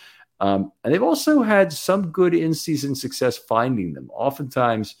around, and they've also had some good in-season success finding them.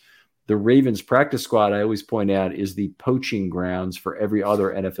 Oftentimes, the Ravens practice squad, I always point out, is the poaching grounds for every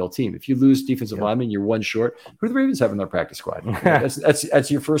other NFL team. If you lose defensive linemen, you're one short. Who do the Ravens have in their practice squad?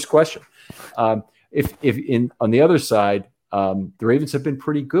 That's your first question. On the other side, the Ravens have been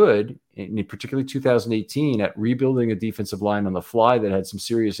pretty good, in particularly 2018, at rebuilding a defensive line on the fly that had some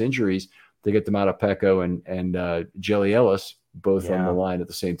serious injuries. They get them out of Pecco and Jelly Ellis, both on the line at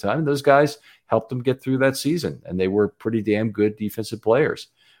the same time. And those guys helped them get through that season, and they were pretty damn good defensive players.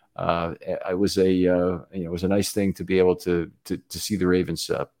 It was a nice thing to be able to see the Ravens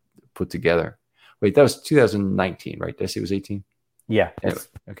put together. Wait, that was 2019, right? Did I say it was 18? Yeah. Anyway,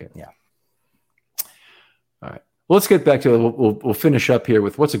 okay. Yeah. All right. Well, let's get back to it. We'll finish up here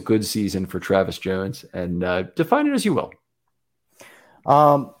with what's a good season for Travis Jones, and define it as you will.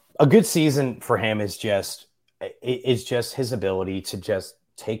 A good season for him is just his ability to just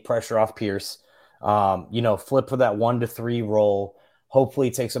take pressure off Pierce. Flip for that 1-3 role.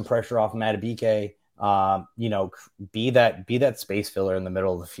 Hopefully take some pressure off Madubuike, be that space filler in the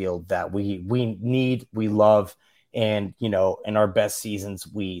middle of the field that we need, we love, and, in our best seasons,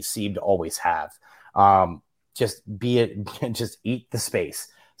 we seem to always have. Just eat the space.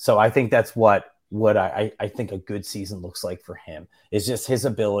 So I think that's what I think a good season looks like for him, is just his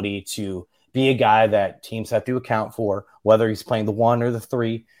ability to be a guy that teams have to account for, whether he's playing the 1 or the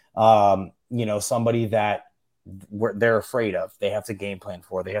 3, somebody that they're afraid of, they have to game plan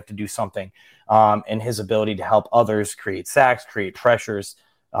for, they have to do something, and his ability to help others create sacks, create pressures,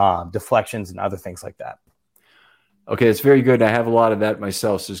 deflections, and other things like that. Okay, it's very good. I have a lot of that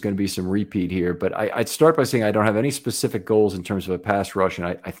myself, so there's going to be some repeat here. But I'd start by saying I don't have any specific goals in terms of a pass rush, and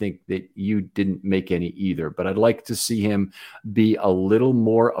I think that you didn't make any either. But I'd like to see him be a little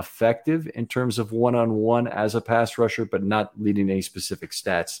more effective in terms of one-on-one as a pass rusher, but not leading any specific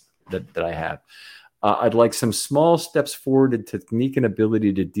stats that I have. I'd like some small steps forward in technique and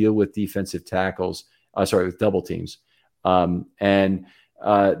ability to deal with defensive tackles, with double teams. And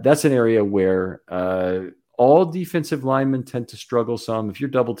that's an area where all defensive linemen tend to struggle some. If you're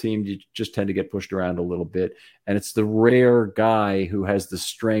double teamed, you just tend to get pushed around a little bit. And it's the rare guy who has the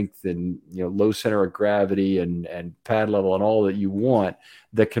strength and low center of gravity and pad level and all that you want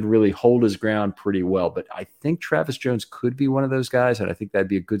that can really hold his ground pretty well. But I think Travis Jones could be one of those guys, and I think that'd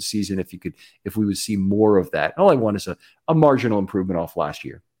be a good season if we would see more of that. All I want is a marginal improvement off last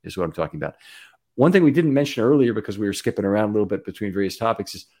year, is what I'm talking about. One thing we didn't mention earlier, because we were skipping around a little bit between various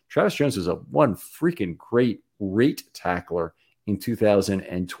topics, is Travis Jones was one freaking great rate tackler in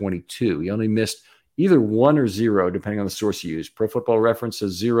 2022. He only missed either 1 or 0, depending on the source you use. Pro Football Reference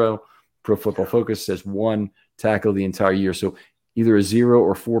says 0. Pro Football Focus says 1 tackle the entire year. So either a 0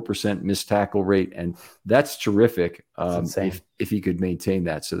 or 4% missed tackle rate. And that's terrific if he could maintain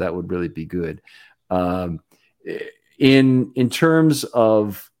that. So that would really be good. In terms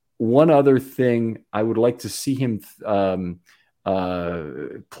of one other thing, I would like to see him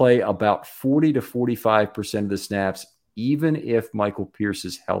play about 40 to 45% of the snaps, even if Michael Pierce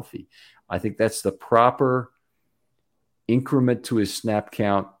is healthy. I think that's the proper increment to his snap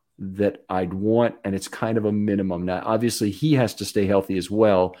count that I'd want, and it's kind of a minimum. Now, obviously, he has to stay healthy as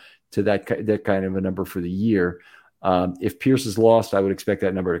well to that kind of a number for the year. If Pierce is lost, I would expect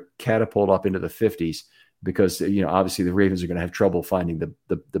that number to catapult up into the 50s. Because, obviously the Ravens are going to have trouble finding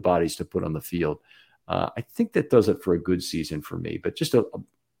the bodies to put on the field. I think that does it for a good season for me. But just a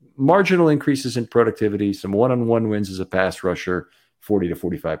marginal increases in productivity, some one-on-one wins as a pass rusher, 40 to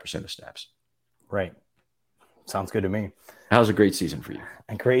 45% of snaps. Right. Sounds good to me. How's a great season for you?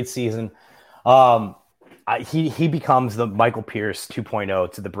 A great season. He becomes the Michael Pierce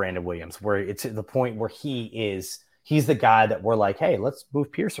 2.0 to the Brandon Williams, where it's at the point where he's the guy that we're like, hey, let's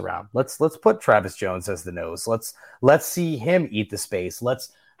move Pierce around. Let's put Travis Jones as the nose. Let's see him eat the space.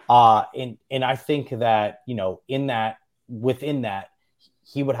 And I think that, within that,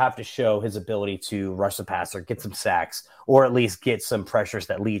 he would have to show his ability to rush the passer, get some sacks, or at least get some pressures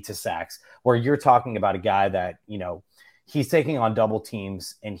that lead to sacks, where you're talking about a guy that, he's taking on double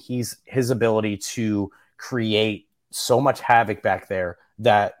teams, and his ability to create so much havoc back there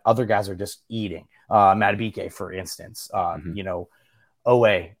that other guys are just eating. Madubuike, for instance,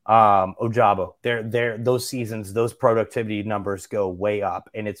 Ojabo. They're those seasons, those productivity numbers go way up,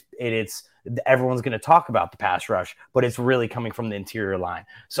 and it's everyone's going to talk about the pass rush, but it's really coming from the interior line.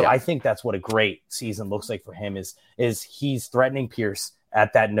 So I think that's what a great season looks like for him is he's threatening Pierce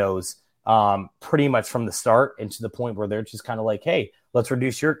at that nose pretty much from the start, and to the point where they're just kind of like, hey, let's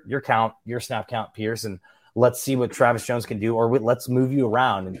reduce your snap count, Pierce, and let's see what Travis Jones can do, or let's move you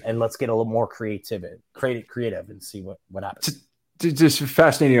around and let's get a little more creative and see what happens. Just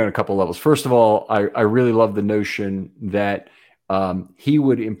fascinating on a couple of levels. First of all, I really love the notion that he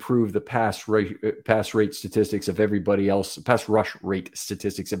would improve the pass rate statistics of everybody else, pass rush rate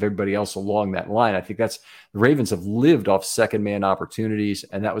statistics of everybody else along that line. I think the Ravens have lived off second man opportunities,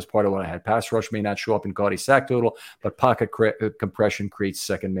 and that was part of what I had. Pass rush may not show up in gaudy sack total, but pocket compression creates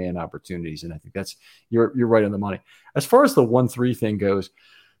second man opportunities, and I think you're right on the money. As far as the 1-3 thing goes,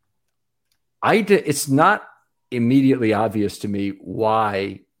 it's not immediately obvious to me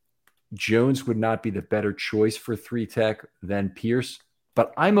why Jones would not be the better choice for 3 tech than Pierce,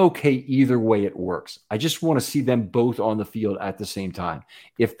 but I'm okay either way it works. I just want to see them both on the field at the same time.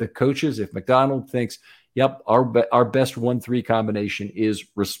 If McDonald thinks, yep, our best 1-3 combination is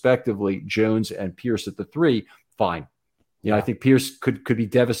respectively Jones and Pierce at the 3, fine. I think Pierce could be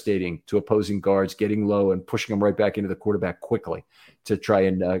devastating to opposing guards, getting low and pushing them right back into the quarterback quickly to try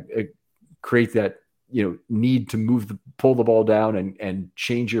and create that need to pull the ball down and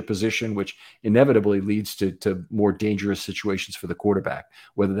change your position, which inevitably leads to more dangerous situations for the quarterback,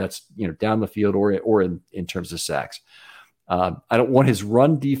 whether that's, down the field or in terms of sacks. I don't want his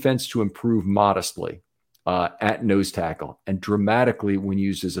run defense to improve modestly at nose tackle and dramatically when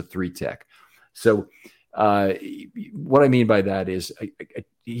used as a 3 tech. So what I mean by that is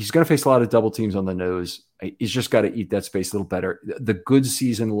he's going to face a lot of double teams on the nose. He's just got to eat that space a little better. The good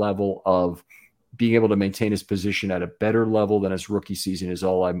season level of being able to maintain his position at a better level than his rookie season is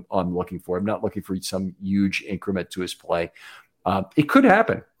all I'm looking for. I'm not looking for some huge increment to his play. It could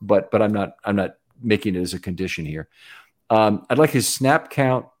happen, but I'm not making it as a condition here. I'd like his snap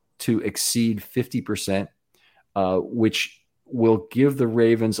count to exceed 50%, which will give the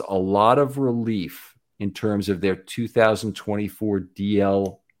Ravens a lot of relief in terms of their 2024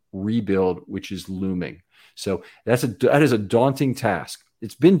 DL rebuild, which is looming. So that is a daunting task.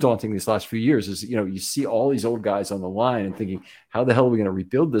 It's been daunting these last few years. You see all these old guys on the line and thinking, how the hell are we going to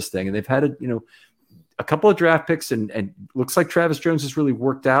rebuild this thing? And they've had a couple of draft picks, and looks like Travis Jones has really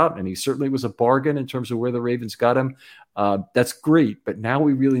worked out, and he certainly was a bargain in terms of where the Ravens got him. That's great, but now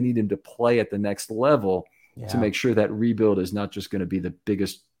we really need him to play at the next level to make sure that rebuild is not just going to be the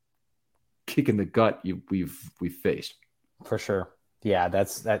biggest kick in the gut we've faced. For sure. Yeah,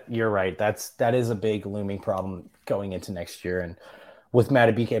 you're right. That is a big looming problem going into next year, and with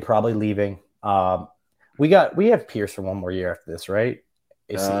Madubuike probably leaving, we have Pierce for one more year after this, right?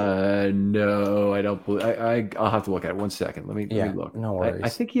 No, I don't believe. I'll have to look at it. 1 second. Let me look. No worries. I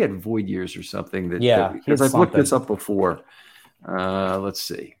think he had void years or something. Because I've looked this up before. Let's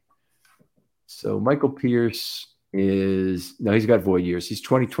see. So Michael Pierce he's got void years. He's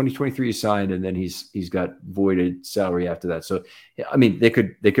 2023 signed, and then he's got voided salary after that. So I mean, they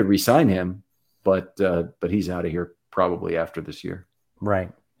could re-sign him, but he's out of here probably after this year.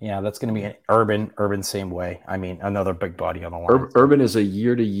 Right. Yeah, that's going to be an Urban same way. I mean, another big body on the line. Urban is a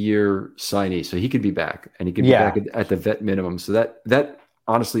year-to-year signee, so he could be back, and he could be back at the vet minimum. So that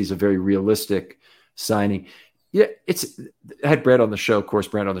honestly is a very realistic signing. Yeah, I had Brad on the show, of course,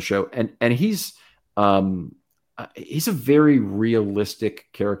 and he's a very realistic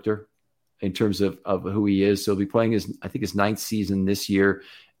character in terms of who he is. So he'll be playing his 9th season this year,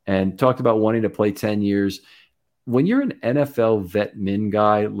 and talked about wanting to play 10 years. When you're an NFL vet min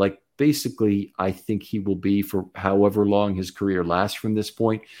guy, like basically I think he will be for however long his career lasts from this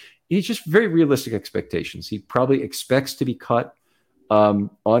point, he's just very realistic expectations. He probably expects to be cut on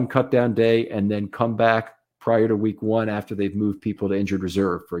cut down day and then come back prior to week 1 after they've moved people to injured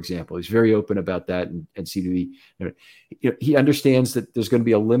reserve, for example. He's very open about that and seem to be, he understands that there's going to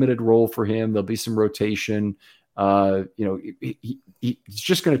be a limited role for him. There'll be some rotation. He's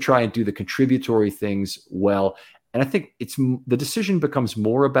just going to try and do the contributory things well. And I think the decision becomes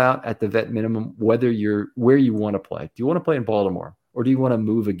more about at the vet minimum, where you want to play. Do you want to play in Baltimore, or do you want to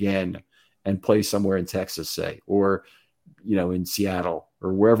move again and play somewhere in Texas, say, or, in Seattle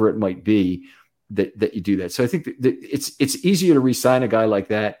or wherever it might be that you do that. So I think that it's easier to re-sign a guy like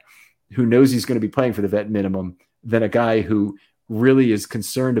that who knows he's going to be playing for the vet minimum than a guy who really is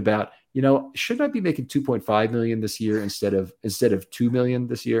concerned about, should I be making $2.5 million this year instead of $2 million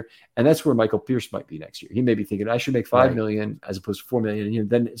this year? And that's where Michael Pierce might be next year. He may be thinking I should make $5 million as opposed to $4 million. And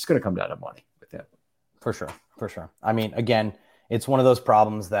then it's going to come down to money with him. For sure. I mean, again, it's one of those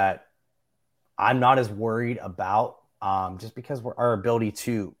problems that I'm not as worried about, just because our ability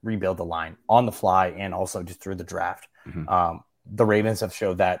to rebuild the line on the fly and also just through the draft. The Ravens have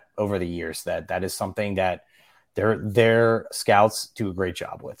showed that over the years that is something that their scouts do a great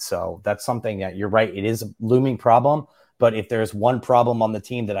job with. So that's something that you're right. It is a looming problem, but if there's one problem on the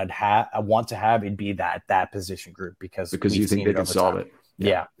team that I want to have, it'd be that position group because you think they can solve it.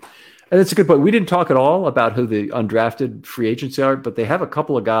 Yeah. And that's a good point. We didn't talk at all about who the undrafted free agents are, but they have a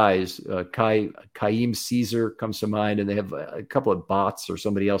couple of guys. Kaim Caesar comes to mind, and they have a couple of bots or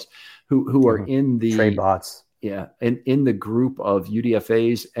somebody else who are in the trade bots. Yeah, and in the group of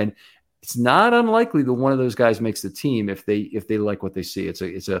UDFAs, and it's not unlikely that one of those guys makes the team if they like what they see. It's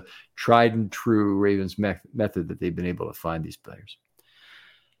a tried and true Ravens method that they've been able to find these players.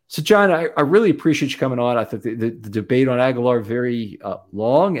 So, John, I really appreciate you coming on. I think the debate on Agholor very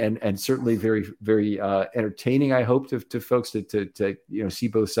long and certainly very, very entertaining. I hope to folks to see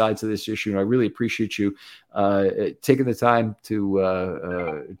both sides of this issue. And I really appreciate you taking the time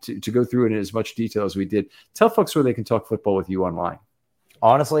to go through it in as much detail as we did. Tell folks where they can talk football with you online.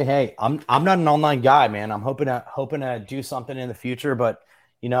 Honestly, hey, I'm not an online guy, man. I'm hoping to do something in the future, but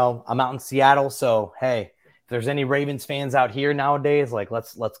I'm out in Seattle, so hey. There's any Ravens fans out here nowadays, like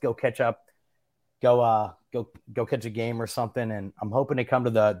let's go catch up, go catch a game or something. And I'm hoping to come to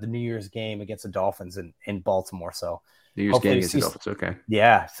the New Year's game against the Dolphins in Baltimore. So New Year's game against the Dolphins. Okay.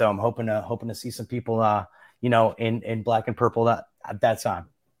 Yeah. So I'm hoping to see some people, in black and purple at that time.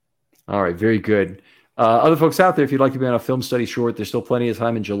 All right. Very good. Other folks out there, if you'd like to be on a film study short, there's still plenty of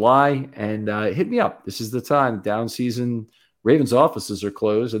time in July, and hit me up. This is the time. Down season. Ravens offices are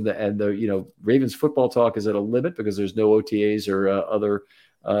closed, and the Ravens football talk is at a limit because there's no OTAs or other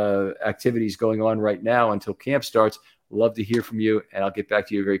activities going on right now until camp starts. Love to hear from you, and I'll get back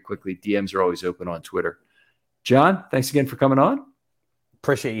to you very quickly. DMs are always open on Twitter. John, thanks again for coming on.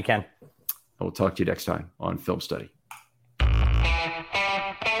 Appreciate you, Ken. I will talk to you next time on Film Study.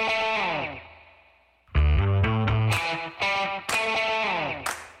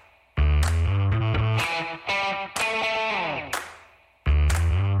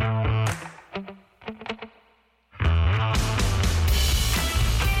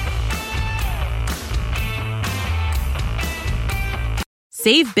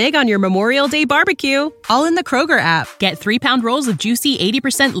 Save big on your Memorial Day barbecue, all in the Kroger app. Get 3-pound rolls of juicy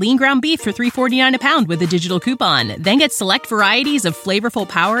 80% lean ground beef for $3.49 a pound with a digital coupon. Then get select varieties of flavorful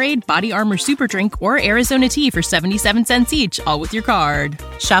Powerade, Body Armor Super Drink, or Arizona tea for 77 cents each, all with your card.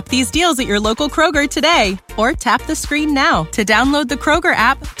 Shop these deals at your local Kroger today, or tap the screen now to download the Kroger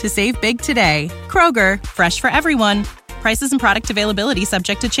app to save big today. Kroger, fresh for everyone. Prices and product availability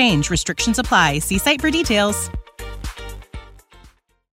subject to change. Restrictions apply. See site for details.